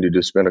opportunity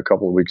to spend a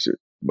couple of weeks at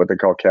what they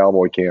call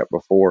cowboy camp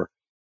before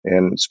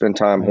and spend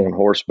time on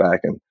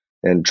horseback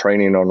and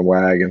training on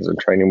wagons and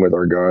training with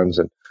our guns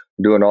and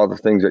doing all the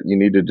things that you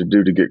needed to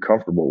do to get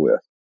comfortable with.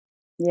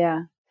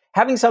 Yeah.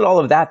 Having said all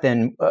of that,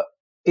 then,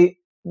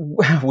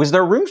 was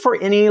there room for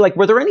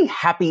were there any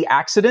happy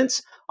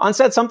accidents on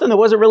set? Something that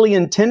wasn't really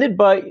intended,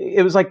 but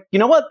it was like, you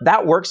know what,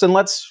 that works and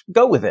let's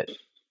go with it.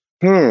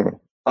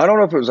 I don't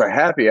know if it was a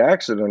happy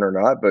accident or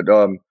not, but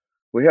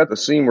we had the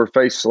scene where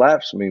Faith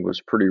slaps me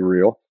was pretty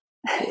real.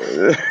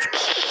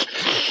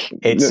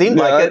 It seemed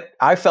like it.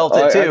 I felt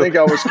it too. I think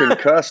I was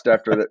concussed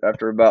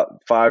after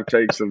about 5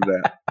 takes of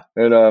that.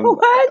 And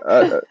What?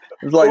 it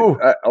was like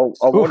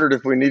I wondered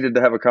if we needed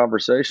to have a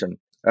conversation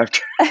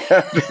after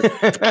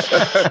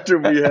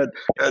we had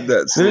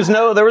that scene.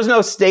 There was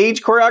no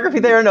stage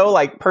choreography there, no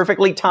like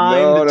perfectly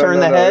timed to turn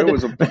the head. It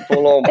was a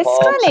full-on It's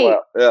palm funny. slap.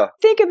 Yeah.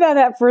 Think about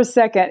that for a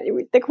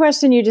second. The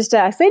question you just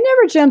asked, they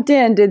never jumped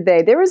in, did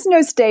they? There was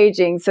no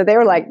staging, so they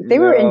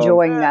were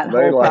enjoying that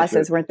whole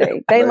process, weren't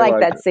they? They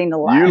liked that scene a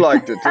lot. You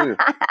liked it too.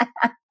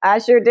 I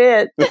sure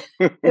did.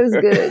 It was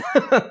good.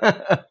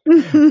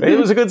 It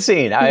was a good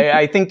scene.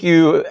 I think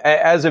you,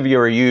 as a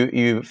viewer,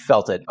 you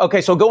felt it. Okay,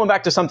 so going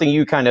back to something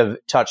you kind of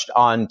touched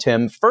on,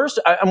 Tim.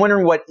 First, I'm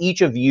wondering what each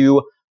of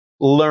you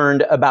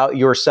learned about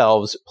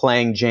yourselves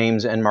playing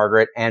James and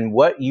Margaret, and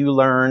what you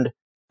learned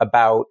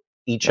about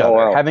each other.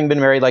 Wow. Having been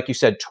married, like you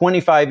said,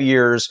 25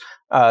 years,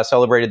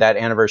 celebrated that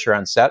anniversary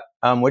on set.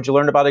 What'd you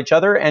learn about each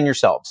other and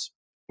yourselves?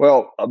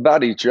 Well,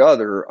 about each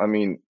other, I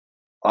mean,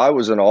 I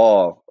was in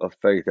awe of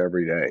Faith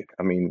every day.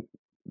 I mean,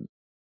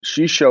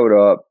 she showed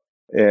up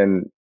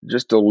and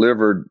just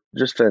delivered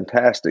just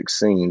fantastic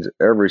scenes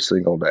every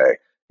single day.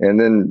 And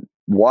then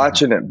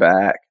watching it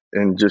back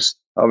and just,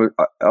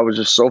 I was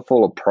just so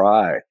full of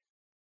pride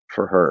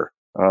for her.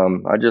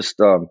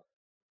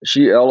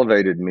 She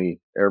elevated me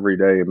every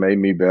day and made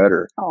me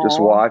better. Aww.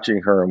 Just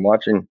watching her and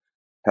watching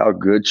how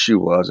good she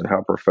was and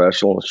how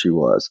professional she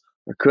was.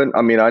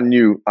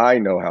 I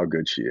know how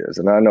good she is,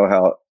 and I know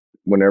how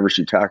whenever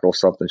she tackles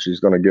something,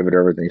 she's going to give it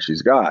everything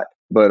she's got.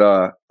 But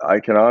I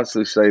can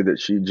honestly say that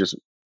she just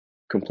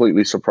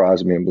completely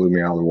surprised me and blew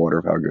me out of the water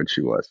of how good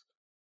she was.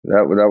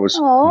 That was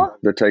Aww.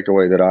 the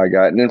takeaway that I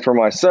got. And then for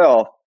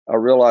myself, I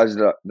realized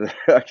that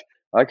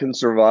I can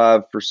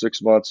survive for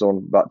 6 months on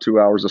about 2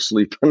 hours of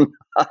sleep a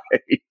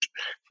night,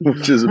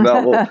 which is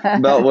about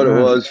what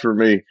it was for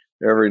me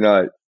every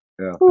night.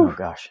 Yeah. Oh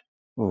gosh.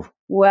 Ooh.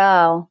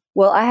 Wow.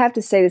 Well, I have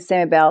to say the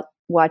same about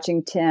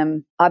watching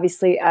Tim.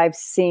 Obviously, I've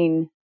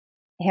seen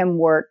him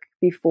work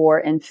before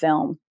in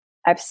film.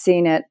 I've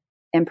seen it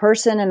in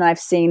person, and I've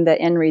seen the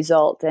end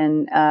result.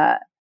 And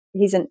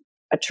he's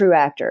a true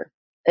actor.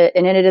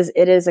 And it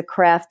is a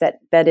craft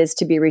that is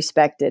to be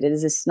respected. It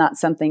is just not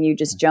something you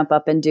just jump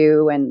up and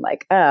do and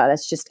like,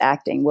 that's just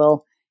acting.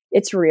 Well,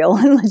 it's real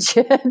and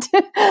legit.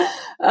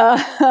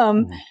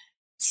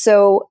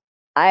 So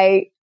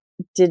I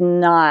did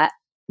not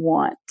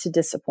want to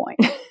disappoint.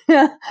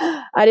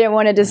 I didn't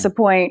want to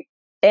disappoint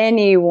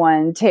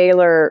anyone.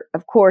 Taylor,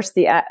 of course,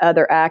 the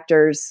other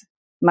actors,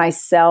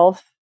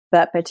 myself,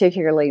 but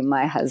particularly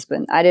my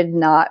husband. I did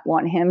not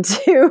want him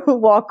to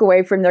walk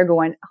away from there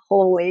going,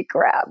 holy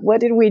crap, what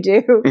did we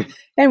do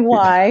and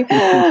why?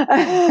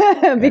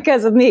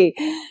 Because of me.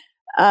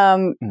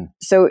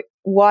 So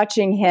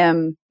watching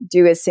him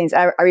do his scenes,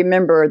 I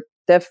remember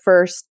the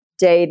first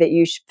day that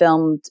you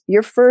filmed,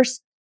 your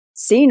first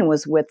scene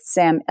was with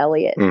Sam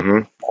Elliott.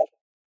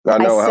 Mm-hmm. I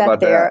know. How about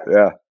there, that?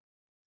 Yeah.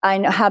 I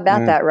know. How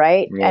about that,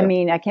 right? Yeah. I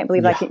mean, I can't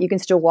believe you can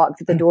still walk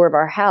through the door of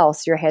our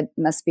house. Your head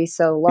must be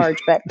so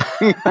large. But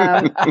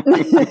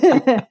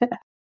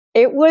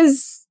it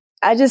was,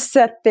 I just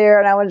sat there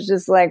and I was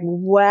just like,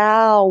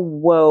 wow,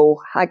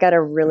 whoa, I got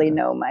to really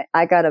know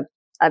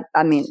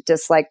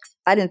just like,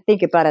 I didn't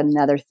think about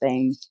another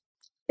thing.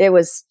 It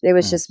was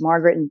just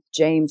Margaret and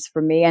James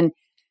for me. And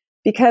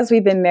because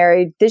we've been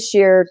married this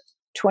year,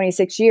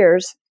 26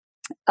 years,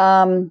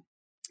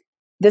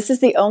 this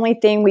is the only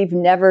thing we've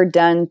never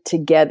done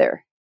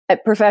together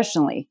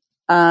professionally.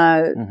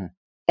 And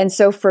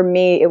so for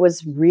me, it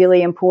was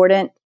really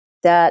important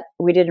that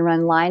we didn't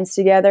run lines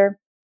together.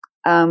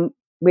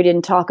 We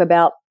didn't talk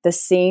about the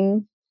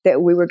scene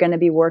that we were going to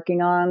be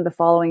working on the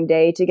following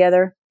day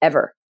together,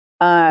 ever.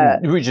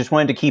 We just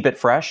wanted to keep it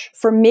fresh?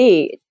 For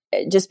me,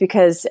 just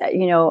because,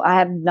 I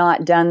have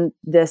not done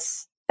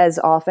this as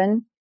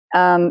often.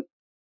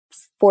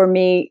 For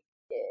me,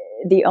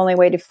 the only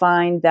way to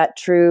find that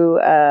true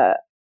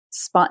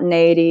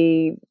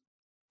spontaneity,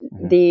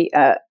 the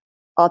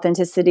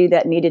authenticity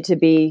that needed to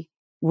be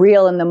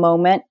real in the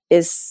moment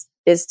is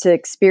to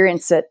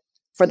experience it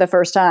for the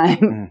first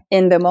time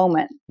in the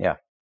moment. Yeah.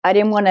 I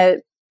didn't want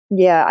to,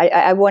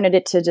 I wanted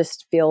it to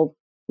just feel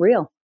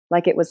real,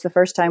 like it was the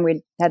first time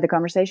we'd had the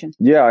conversation.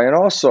 Yeah. And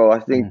also I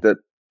think that,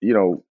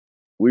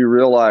 we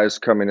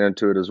realized coming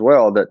into it as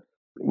well that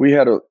we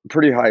had a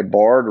pretty high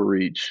bar to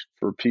reach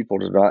for people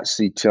to not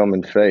see Tim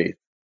and Faith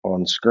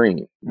on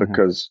screen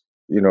because,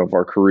 of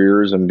our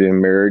careers and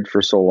being married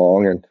for so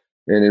long. And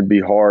it'd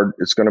be hard.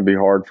 It's going to be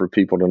hard for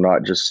people to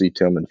not just see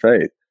Tim and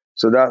Faith.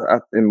 So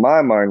that, in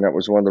my mind, that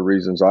was one of the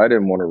reasons I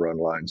didn't want to run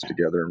lines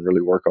together and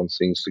really work on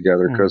scenes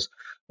together, because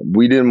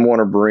we didn't want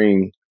to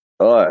bring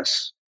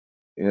us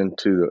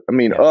into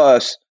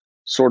us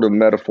sort of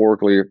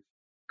metaphorically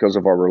because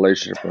of our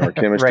relationship and our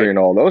chemistry and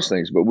all those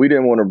things. But we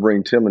didn't want to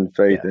bring Tim and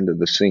Faith into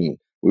the scene.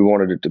 We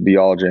wanted it to be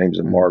all James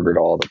and Margaret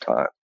all the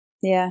time.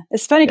 Yeah.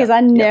 It's funny because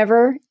I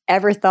never,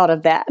 ever thought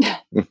of that.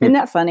 Isn't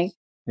that funny?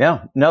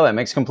 Yeah, no, that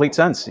makes complete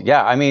sense.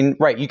 Yeah, I mean,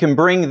 right. You can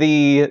bring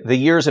the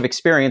years of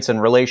experience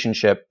and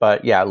relationship,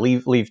 but yeah,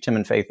 leave Tim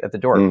and Faith at the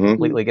door.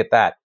 Completely get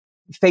that.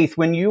 Faith,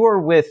 when you were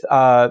with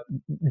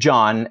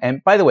John,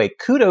 and by the way,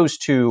 kudos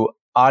to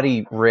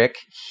Audie Rick.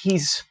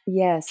 He's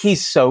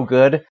so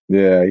good.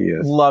 Yeah, he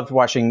is. Loved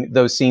watching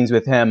those scenes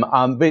with him.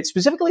 But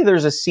specifically,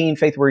 there's a scene,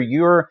 Faith,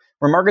 where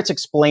Margaret's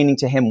explaining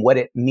to him what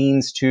it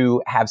means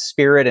to have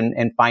spirit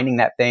and finding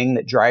that thing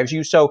that drives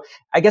you. So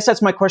I guess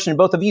that's my question to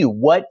both of you.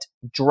 What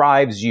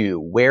drives you?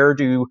 Where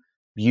do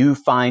you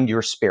find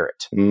your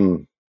spirit?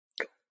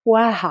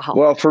 Wow.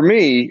 Well, for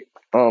me,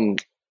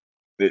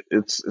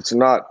 it's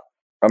not.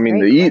 I mean,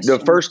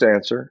 the first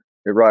answer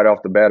right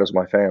off the bat is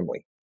my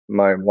family,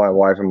 my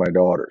wife and my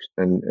daughters,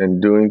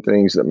 and doing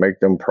things that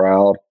make them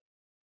proud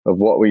of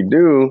what we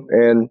do,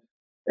 and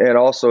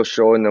also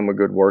showing them a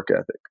good work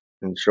ethic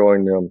and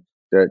showing them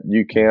that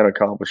you can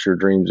accomplish your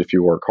dreams if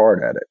you work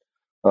hard at it.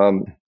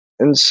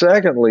 And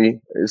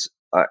secondly is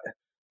a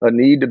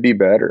need to be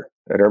better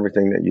at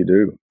everything that you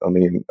do. I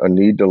mean, a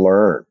need to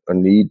learn, a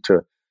need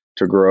to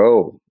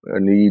grow, a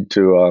need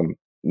to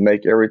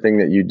make everything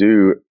that you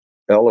do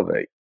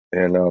elevate.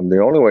 And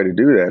the only way to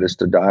do that is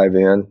to dive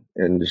in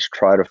and just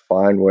try to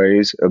find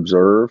ways,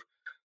 observe,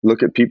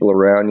 look at people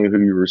around you who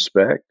you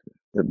respect,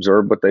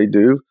 observe what they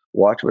do,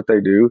 watch what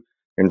they do,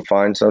 and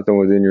find something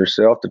within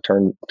yourself to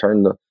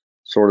turn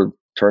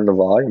the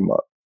volume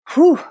up.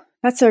 Whew,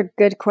 that's a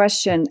good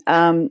question.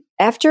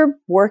 After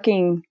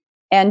working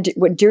and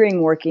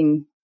during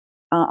working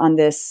on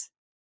this,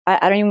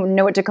 I don't even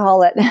know what to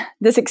call it.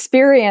 This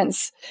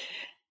experience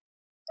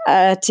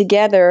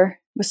together,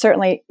 we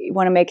certainly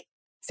want to make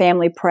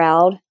family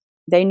proud.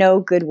 They know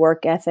good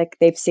work ethic.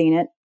 They've seen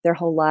it their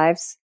whole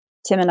lives.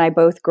 Tim and I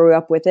both grew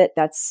up with it.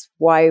 That's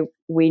why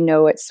we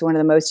know it's one of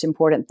the most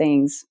important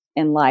things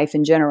in life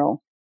in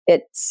general.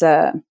 It's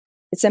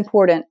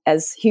important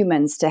as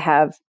humans to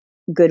have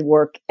good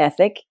work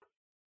ethic.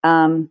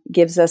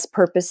 Gives us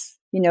purpose,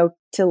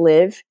 to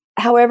live.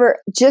 However,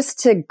 just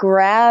to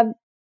grab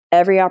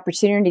every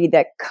opportunity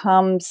that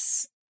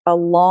comes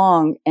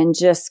along and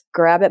just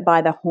grab it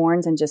by the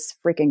horns and just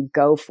freaking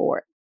go for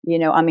it.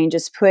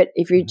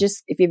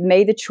 Just if you've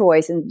made the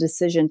choice and the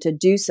decision to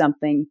do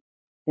something,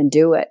 then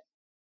do it,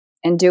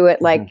 and do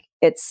it like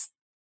it's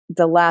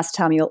the last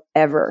time you'll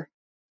ever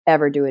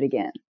do it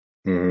again.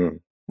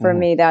 For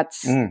me,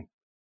 that's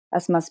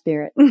my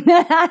spirit.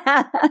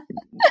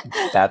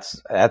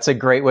 That's a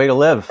great way to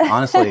live.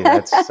 Honestly,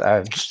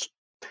 that's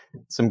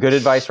some good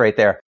advice right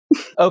there.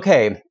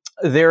 Okay.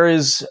 There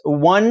is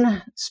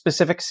one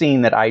specific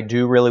scene that I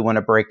do really want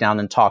to break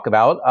down and talk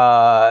about.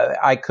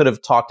 I could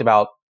have talked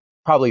about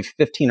probably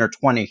 15 or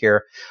 20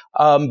 here.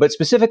 But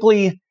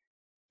specifically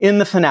in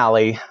the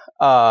finale,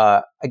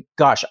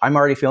 gosh, I'm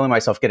already feeling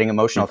myself getting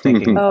emotional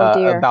thinking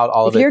about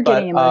all of it. You're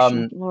getting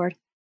emotional, Lord.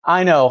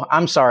 I know.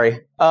 I'm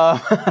sorry.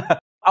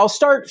 I'll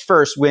start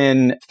first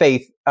when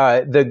Faith,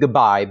 the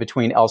goodbye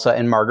between Elsa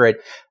and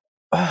Margaret.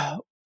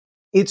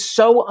 It's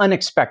so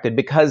unexpected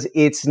because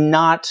it's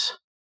not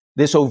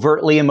this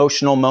overtly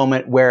emotional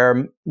moment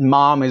where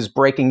mom is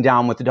breaking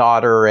down with the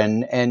daughter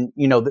and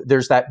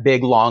there's that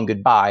big long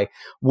goodbye.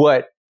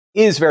 What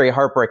is very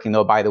heartbreaking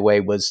though, by the way,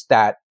 was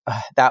that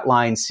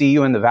line, "See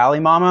you in the valley,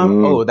 mama."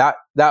 Oh,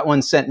 that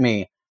one sent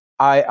me.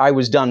 I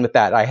was done with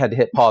that. I had to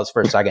hit pause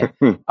for a second.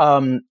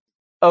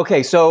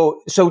 Okay.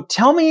 So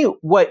tell me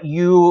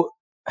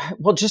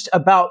just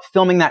about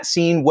filming that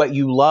scene, what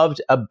you loved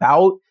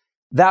about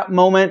that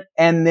moment.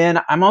 And then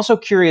I'm also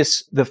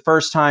curious the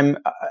first time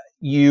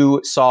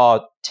you saw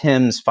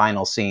Tim's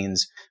final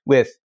scenes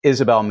with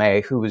Isabel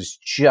May, who was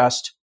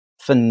just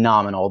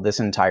phenomenal this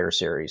entire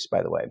series,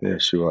 by the way. Yeah,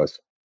 she was.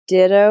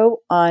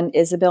 Ditto on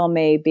Isabel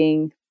May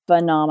being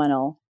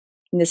phenomenal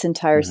in this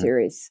entire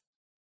series.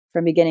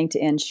 From beginning to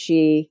end,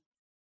 she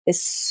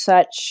is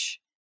such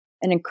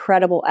an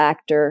incredible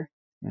actor.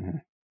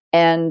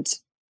 And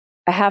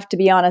I have to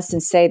be honest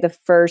and say the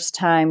first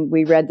time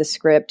we read the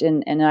script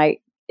and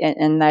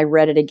I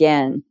read it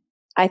again,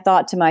 I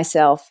thought to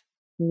myself,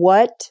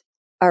 what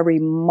a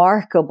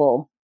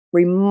remarkable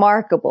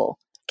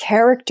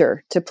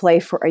character to play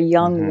for a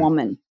young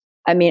woman.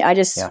 I mean, I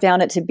just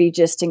found it to be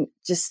just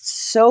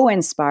so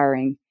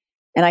inspiring,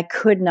 and I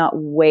could not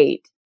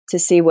wait to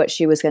see what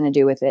she was going to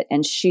do with it.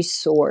 And she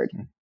soared,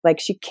 like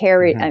she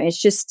carried. I mean,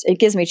 it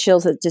gives me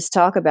chills to just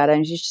talk about it.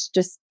 And she's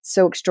just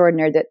so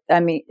extraordinary that,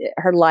 I mean,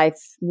 her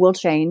life will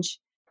change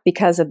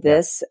because of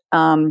this.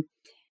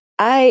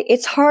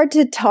 It's hard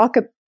to talk.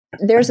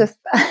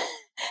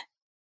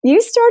 You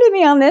started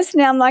me on this.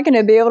 Now I'm not going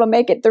to be able to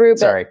make it through. But,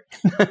 sorry.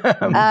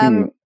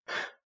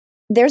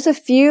 There's a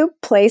few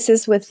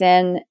places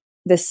within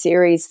the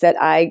series that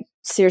I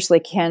seriously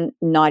can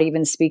not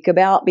even speak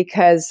about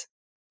because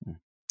I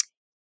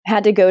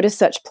had to go to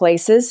such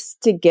places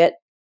to get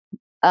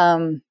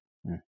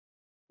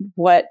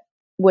what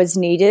was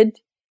needed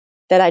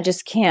that I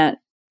just can't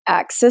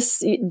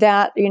access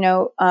that,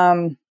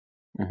 and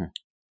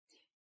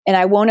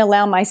I won't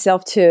allow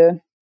myself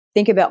to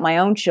think about my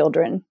own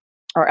children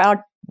or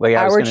our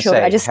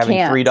children. I just having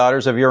can't. 3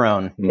 daughters of your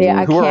own who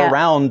are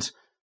around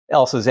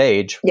Elsa's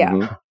age. Yeah.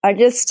 Mhm. I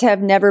just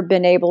have never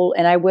been able,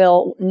 and I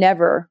will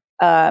never,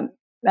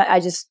 I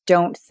just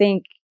don't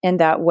think in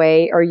that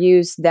way or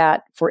use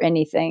that for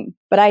anything.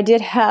 But I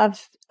did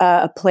have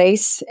a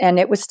place, and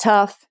it was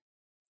tough.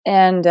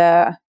 And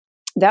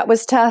that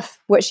was tough,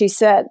 what she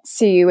said,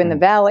 see you in the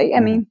valley. I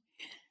mean,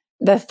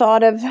 the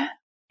thought of,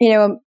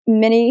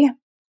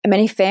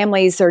 many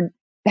families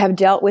have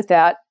dealt with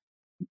that,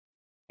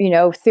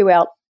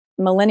 throughout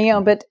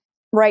millennia. But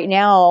right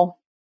now,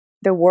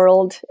 the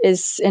world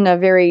is in a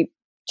very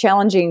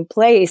challenging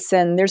place,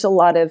 and there's a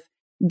lot of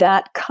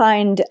that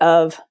kind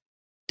of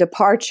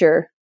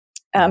departure,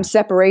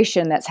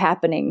 separation that's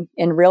happening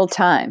in real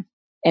time,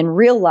 in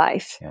real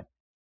life. Yeah.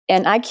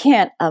 And I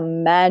can't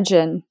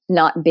imagine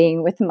not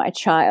being with my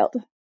child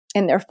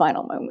in their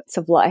final moments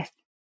of life,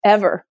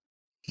 ever.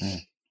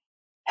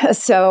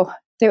 So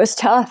it was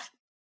tough.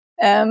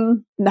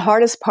 The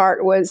hardest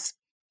part was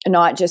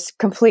not just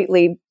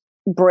completely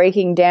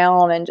breaking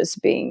down and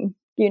just being,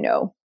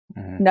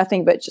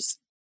 nothing but just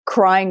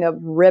crying a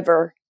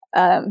river.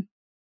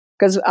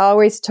 Because I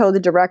always told the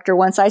director,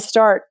 once I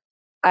start,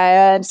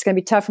 it's going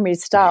to be tough for me to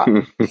stop.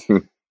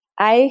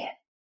 I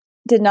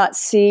did not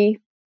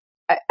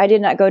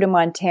go to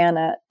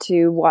Montana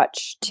to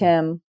watch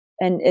Tim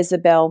and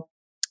Isabel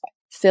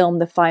film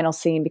the final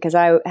scene because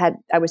I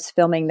was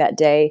filming that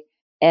day,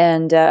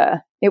 and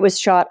it was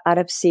shot out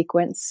of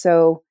sequence.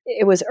 So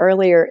it was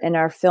earlier in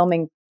our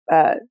filming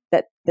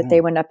that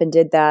they went up and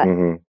did that.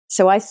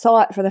 So I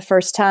saw it for the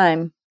first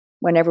time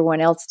when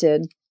everyone else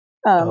did.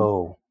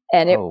 And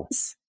it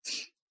was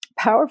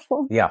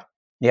powerful. Yeah.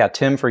 Yeah.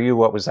 Tim, for you,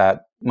 what was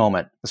that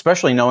moment?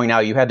 Especially knowing now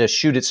you had to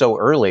shoot it so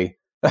early.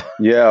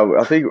 Yeah,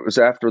 I think it was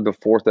after the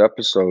fourth or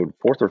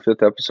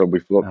fifth episode, we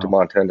flew up to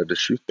Montana to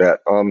shoot that.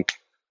 And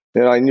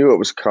I knew it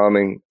was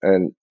coming,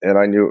 and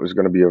I knew it was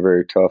going to be a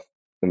very tough,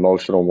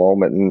 emotional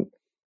moment. And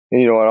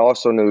I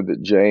also knew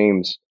that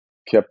James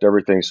kept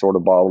everything sort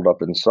of bottled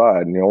up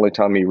inside. And the only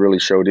time he really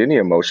showed any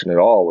emotion at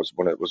all was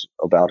when it was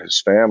about his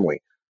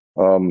family.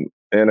 And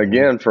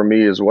again, for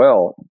me as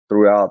well,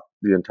 throughout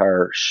the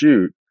entire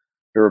shoot,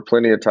 there were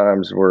plenty of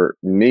times where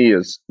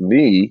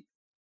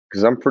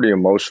because I'm a pretty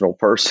emotional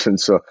person,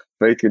 so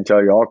Faith can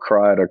tell you I'll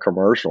cry at a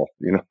commercial.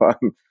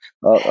 I'm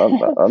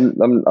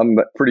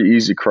a pretty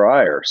easy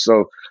crier.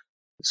 So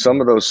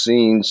some of those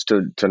scenes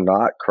to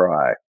not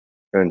cry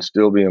and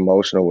still be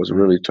emotional was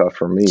really tough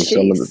for me.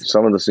 Jeez.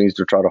 Some of the scenes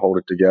to try to hold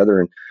it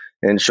together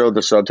and show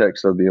the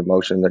subtext of the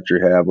emotion that you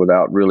have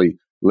without really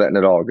letting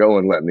it all go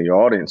and letting the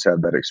audience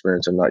have that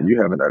experience and not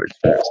you having that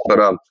experience.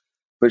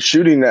 But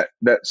shooting that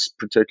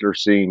particular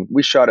scene,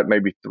 we shot it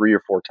maybe 3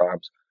 or 4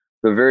 times.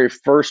 The very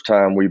first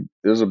time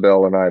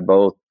Isabel and I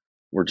both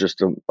were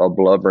just a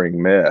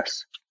blubbering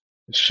mess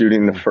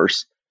shooting the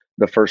first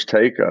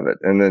take of it.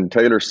 And then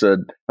Taylor said,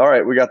 all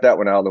right, we got that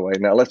one out of the way.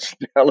 Now let's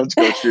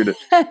go shoot it.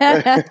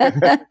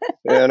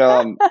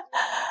 And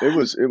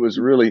it was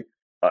really,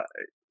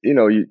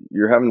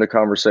 you're having the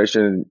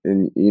conversation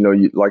and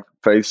you, like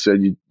Faith said,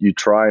 you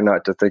try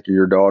not to think of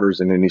your daughters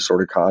in any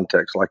sort of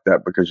context like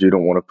that because you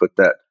don't want to put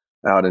that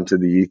out into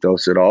the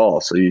ethos at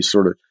all. So you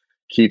sort of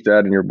keep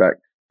that in your back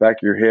of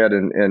your head.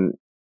 And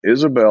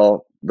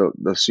Isabel,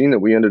 the scene that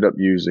we ended up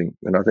using,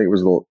 and I think it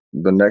was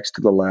the next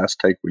to the last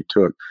take we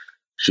took,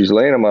 she's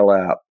laying on my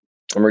lap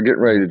and we're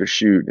getting ready to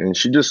shoot. And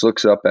she just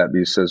looks up at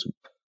me and says,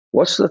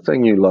 what's the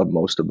thing you love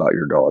most about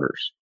your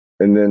daughters?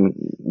 And then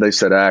they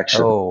said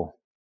action.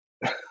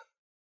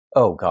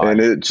 Oh God. And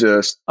it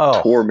just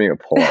tore me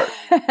apart.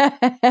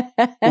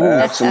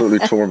 Absolutely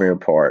tore me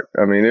apart.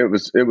 I mean, it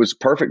was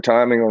perfect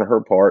timing on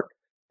her part.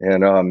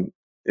 And I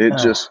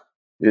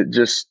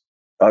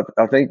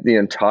think the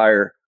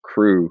entire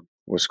crew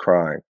was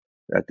crying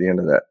at the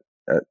end of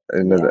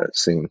that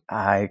scene.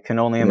 I can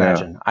only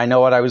imagine. I know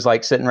what I was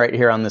like sitting right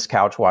here on this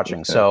couch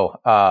watching.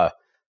 So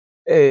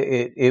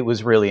it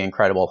was really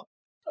incredible.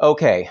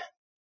 Okay.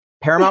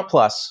 Paramount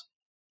Plus,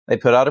 they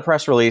put out a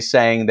press release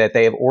saying that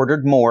they have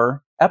ordered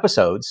more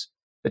episodes.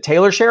 But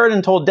Taylor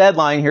Sheridan told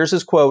Deadline, here's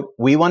his quote,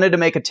 "We wanted to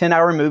make a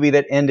 10-hour movie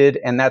that ended,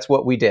 and that's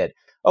what we did."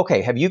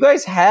 Okay. Have you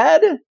guys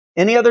had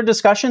any other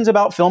discussions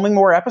about filming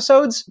more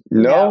episodes?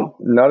 No,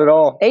 not at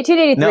all.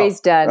 1883 is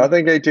done. I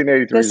think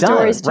 1883 is done. The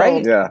story's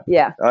told. Right?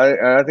 Yeah.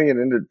 I think it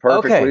ended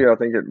perfectly. Okay. I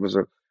think it was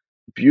a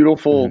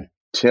beautiful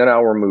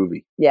 10-hour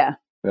movie. Yeah.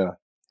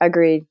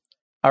 Agreed.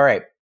 All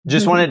right.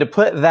 Just wanted to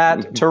put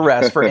that to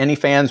rest for any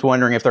fans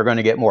wondering if they're going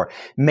to get more.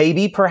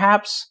 Maybe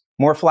perhaps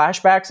more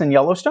flashbacks in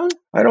Yellowstone?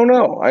 I don't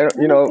know. I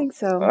don't think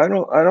so. I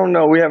don't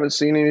know. We haven't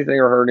seen anything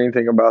or heard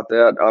anything about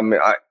that. I mean,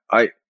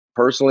 I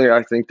personally,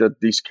 I think that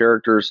these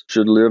characters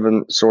should live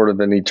in sort of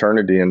an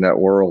eternity in that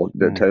world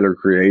that Taylor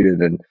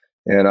created.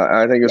 And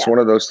I think it's one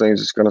of those things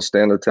that's going to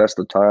stand the test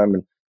of time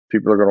and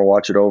people are going to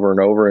watch it over and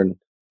over. And,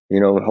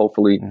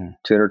 hopefully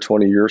 10 or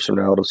 20 years from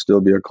now, it'll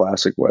still be a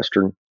classic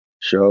Western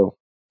show.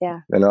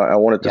 Yeah. And I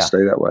want it to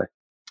stay that way.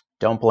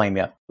 Don't blame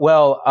you.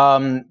 Well,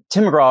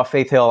 Tim McGraw,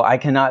 Faith Hill, I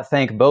cannot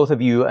thank both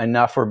of you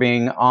enough for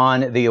being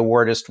on The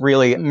Awardist.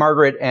 Really,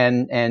 Margaret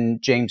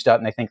and James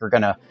Dutton, I think, are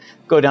going to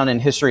go down in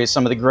history as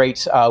some of the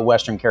great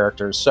Western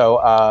characters. So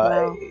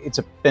wow. It's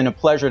been a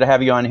pleasure to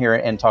have you on here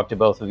and talk to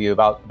both of you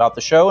about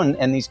the show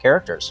and these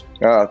characters.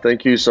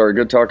 Thank you, sir.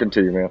 Good talking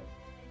to you, man.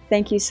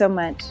 Thank you so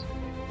much.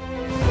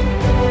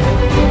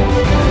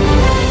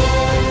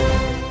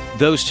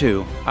 Those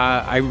two,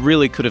 I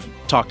really could have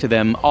talked to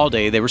them all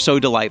day. They were so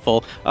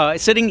delightful.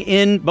 Sitting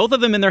in, both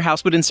of them in their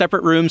house, but in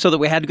separate rooms so that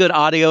we had good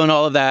audio and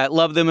all of that.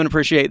 Love them and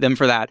appreciate them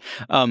for that.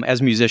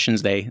 As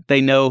musicians,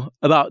 they know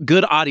about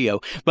good audio.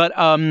 But,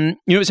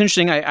 it's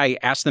interesting. I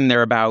asked them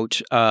there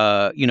about,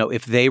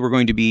 if they were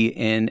going to be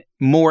in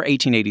more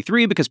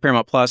 1883 because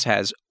Paramount Plus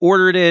has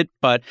ordered it.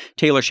 But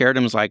Taylor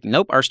Sheridan was like,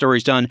 nope, our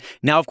story's done.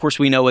 Now, of course,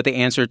 we know what the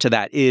answer to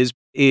that is.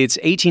 It's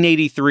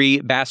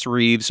 1883, Bass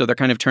Reeves, so they're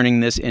kind of turning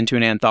this into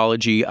an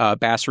anthology.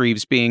 Bass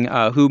Reeves being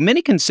who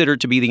many consider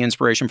to be the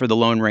inspiration for the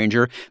Lone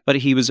Ranger, but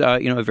he was, a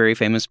very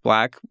famous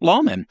black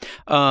lawman.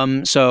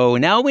 So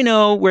now we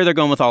know where they're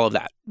going with all of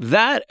that.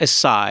 That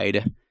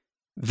aside,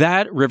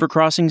 that river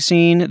crossing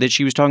scene that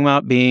she was talking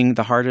about being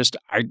the hardest,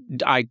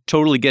 I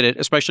totally get it,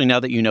 especially now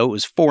that it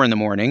was 4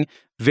 a.m,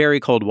 very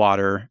cold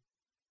water,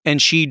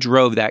 and she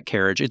drove that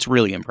carriage. It's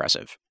really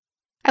impressive.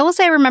 I will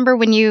say I remember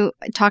when you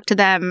talked to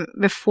them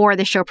before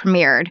the show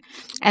premiered,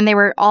 and they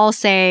were all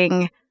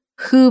saying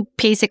who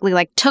basically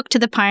took to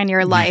the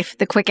pioneer life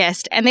the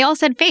quickest, and they all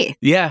said Faith.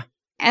 Yeah.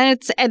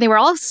 And they were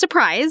all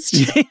surprised.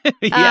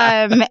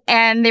 Yeah.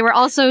 And they were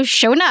also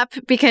shown up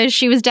because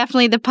she was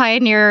definitely the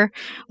pioneer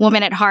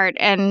woman at heart.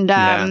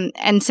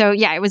 And so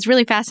it was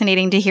really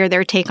fascinating to hear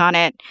their take on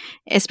it,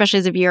 especially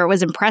as a viewer. It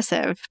was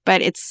impressive,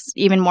 but it's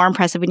even more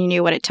impressive when you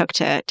knew what it took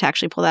to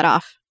actually pull that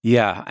off.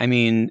 Yeah. I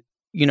mean,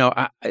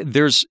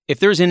 if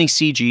there's any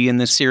CG in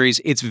this series,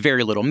 it's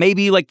very little.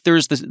 Maybe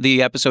there's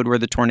the episode where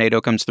the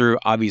tornado comes through.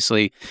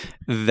 Obviously,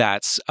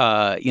 that's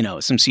some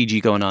CG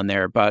going on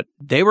there. But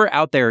they were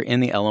out there in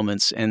the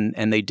elements and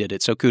they did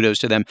it. So kudos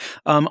to them.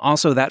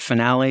 Also, that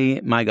finale,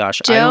 my gosh,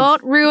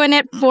 don't ruin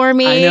it for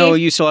me. I know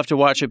you still have to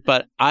watch it,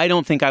 but I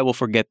don't think I will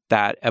forget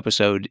that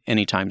episode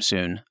anytime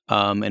soon.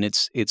 And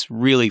it's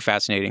really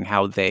fascinating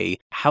how they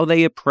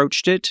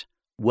approached it,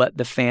 what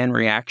the fan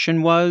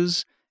reaction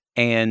was,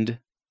 and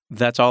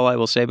that's all I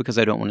will say because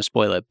I don't want to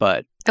spoil it,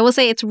 but I will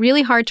say it's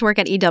really hard to work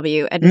at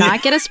EW and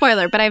not get a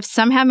spoiler, but I've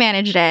somehow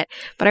managed it.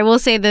 But I will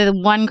say the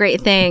one great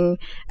thing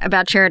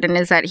about Sheridan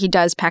is that he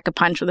does pack a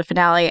punch with the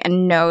finale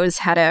and knows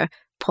how to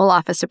pull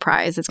off a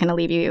surprise that's going to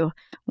leave you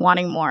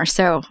wanting more.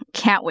 So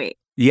can't wait.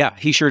 Yeah,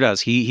 he sure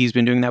does. He's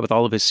been doing that with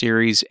all of his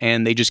series,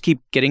 and they just keep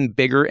getting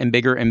bigger and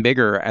bigger and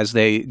bigger as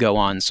they go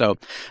on. So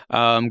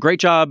great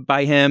job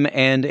by him,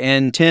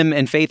 and Tim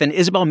and Faith and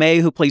Isabel May,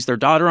 who plays their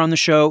daughter on the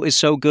show, is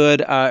so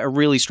good. A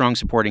really strong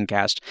supporting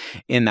cast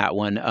in that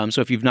one. So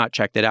if you've not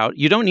checked it out,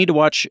 you don't need to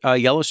watch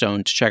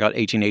Yellowstone to check out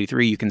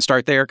 1883. You can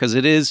start there because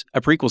it is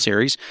a prequel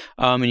series,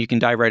 and you can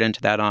dive right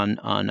into that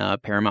on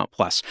Paramount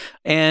Plus.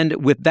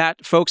 And with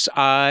that, folks,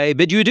 I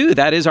bid you adieu.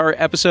 That is our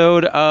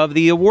episode of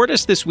The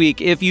Awardist this week.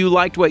 If you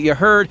liked what you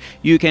heard,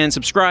 you can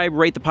subscribe,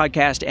 rate the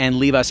podcast, and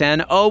leave us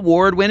an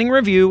award-winning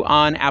review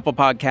on Apple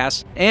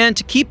Podcasts. And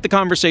to keep the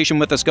conversation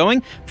with us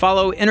going,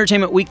 follow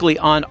Entertainment Weekly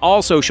on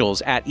all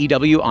socials at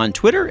EW on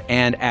Twitter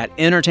and at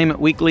Entertainment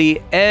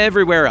Weekly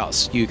everywhere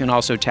else. You can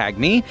also tag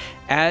me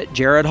at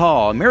Jared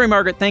Hall. Mary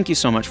Margaret, thank you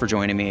so much for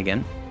joining me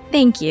again.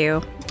 Thank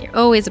you. You're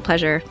always a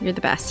pleasure. You're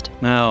the best.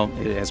 Well,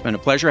 it has been a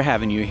pleasure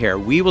having you here.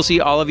 We will see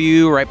all of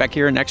you right back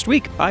here next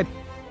week. Bye.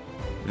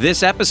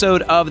 This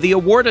episode of the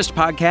Awardist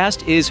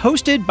podcast is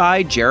hosted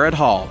by Jared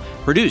Hall,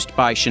 produced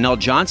by Chanel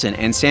Johnson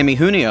and Sammy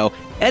Junio,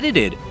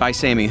 edited by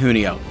Sammy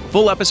Junio.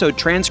 Full episode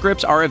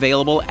transcripts are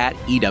available at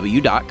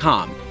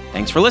EW.com.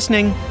 Thanks for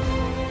listening.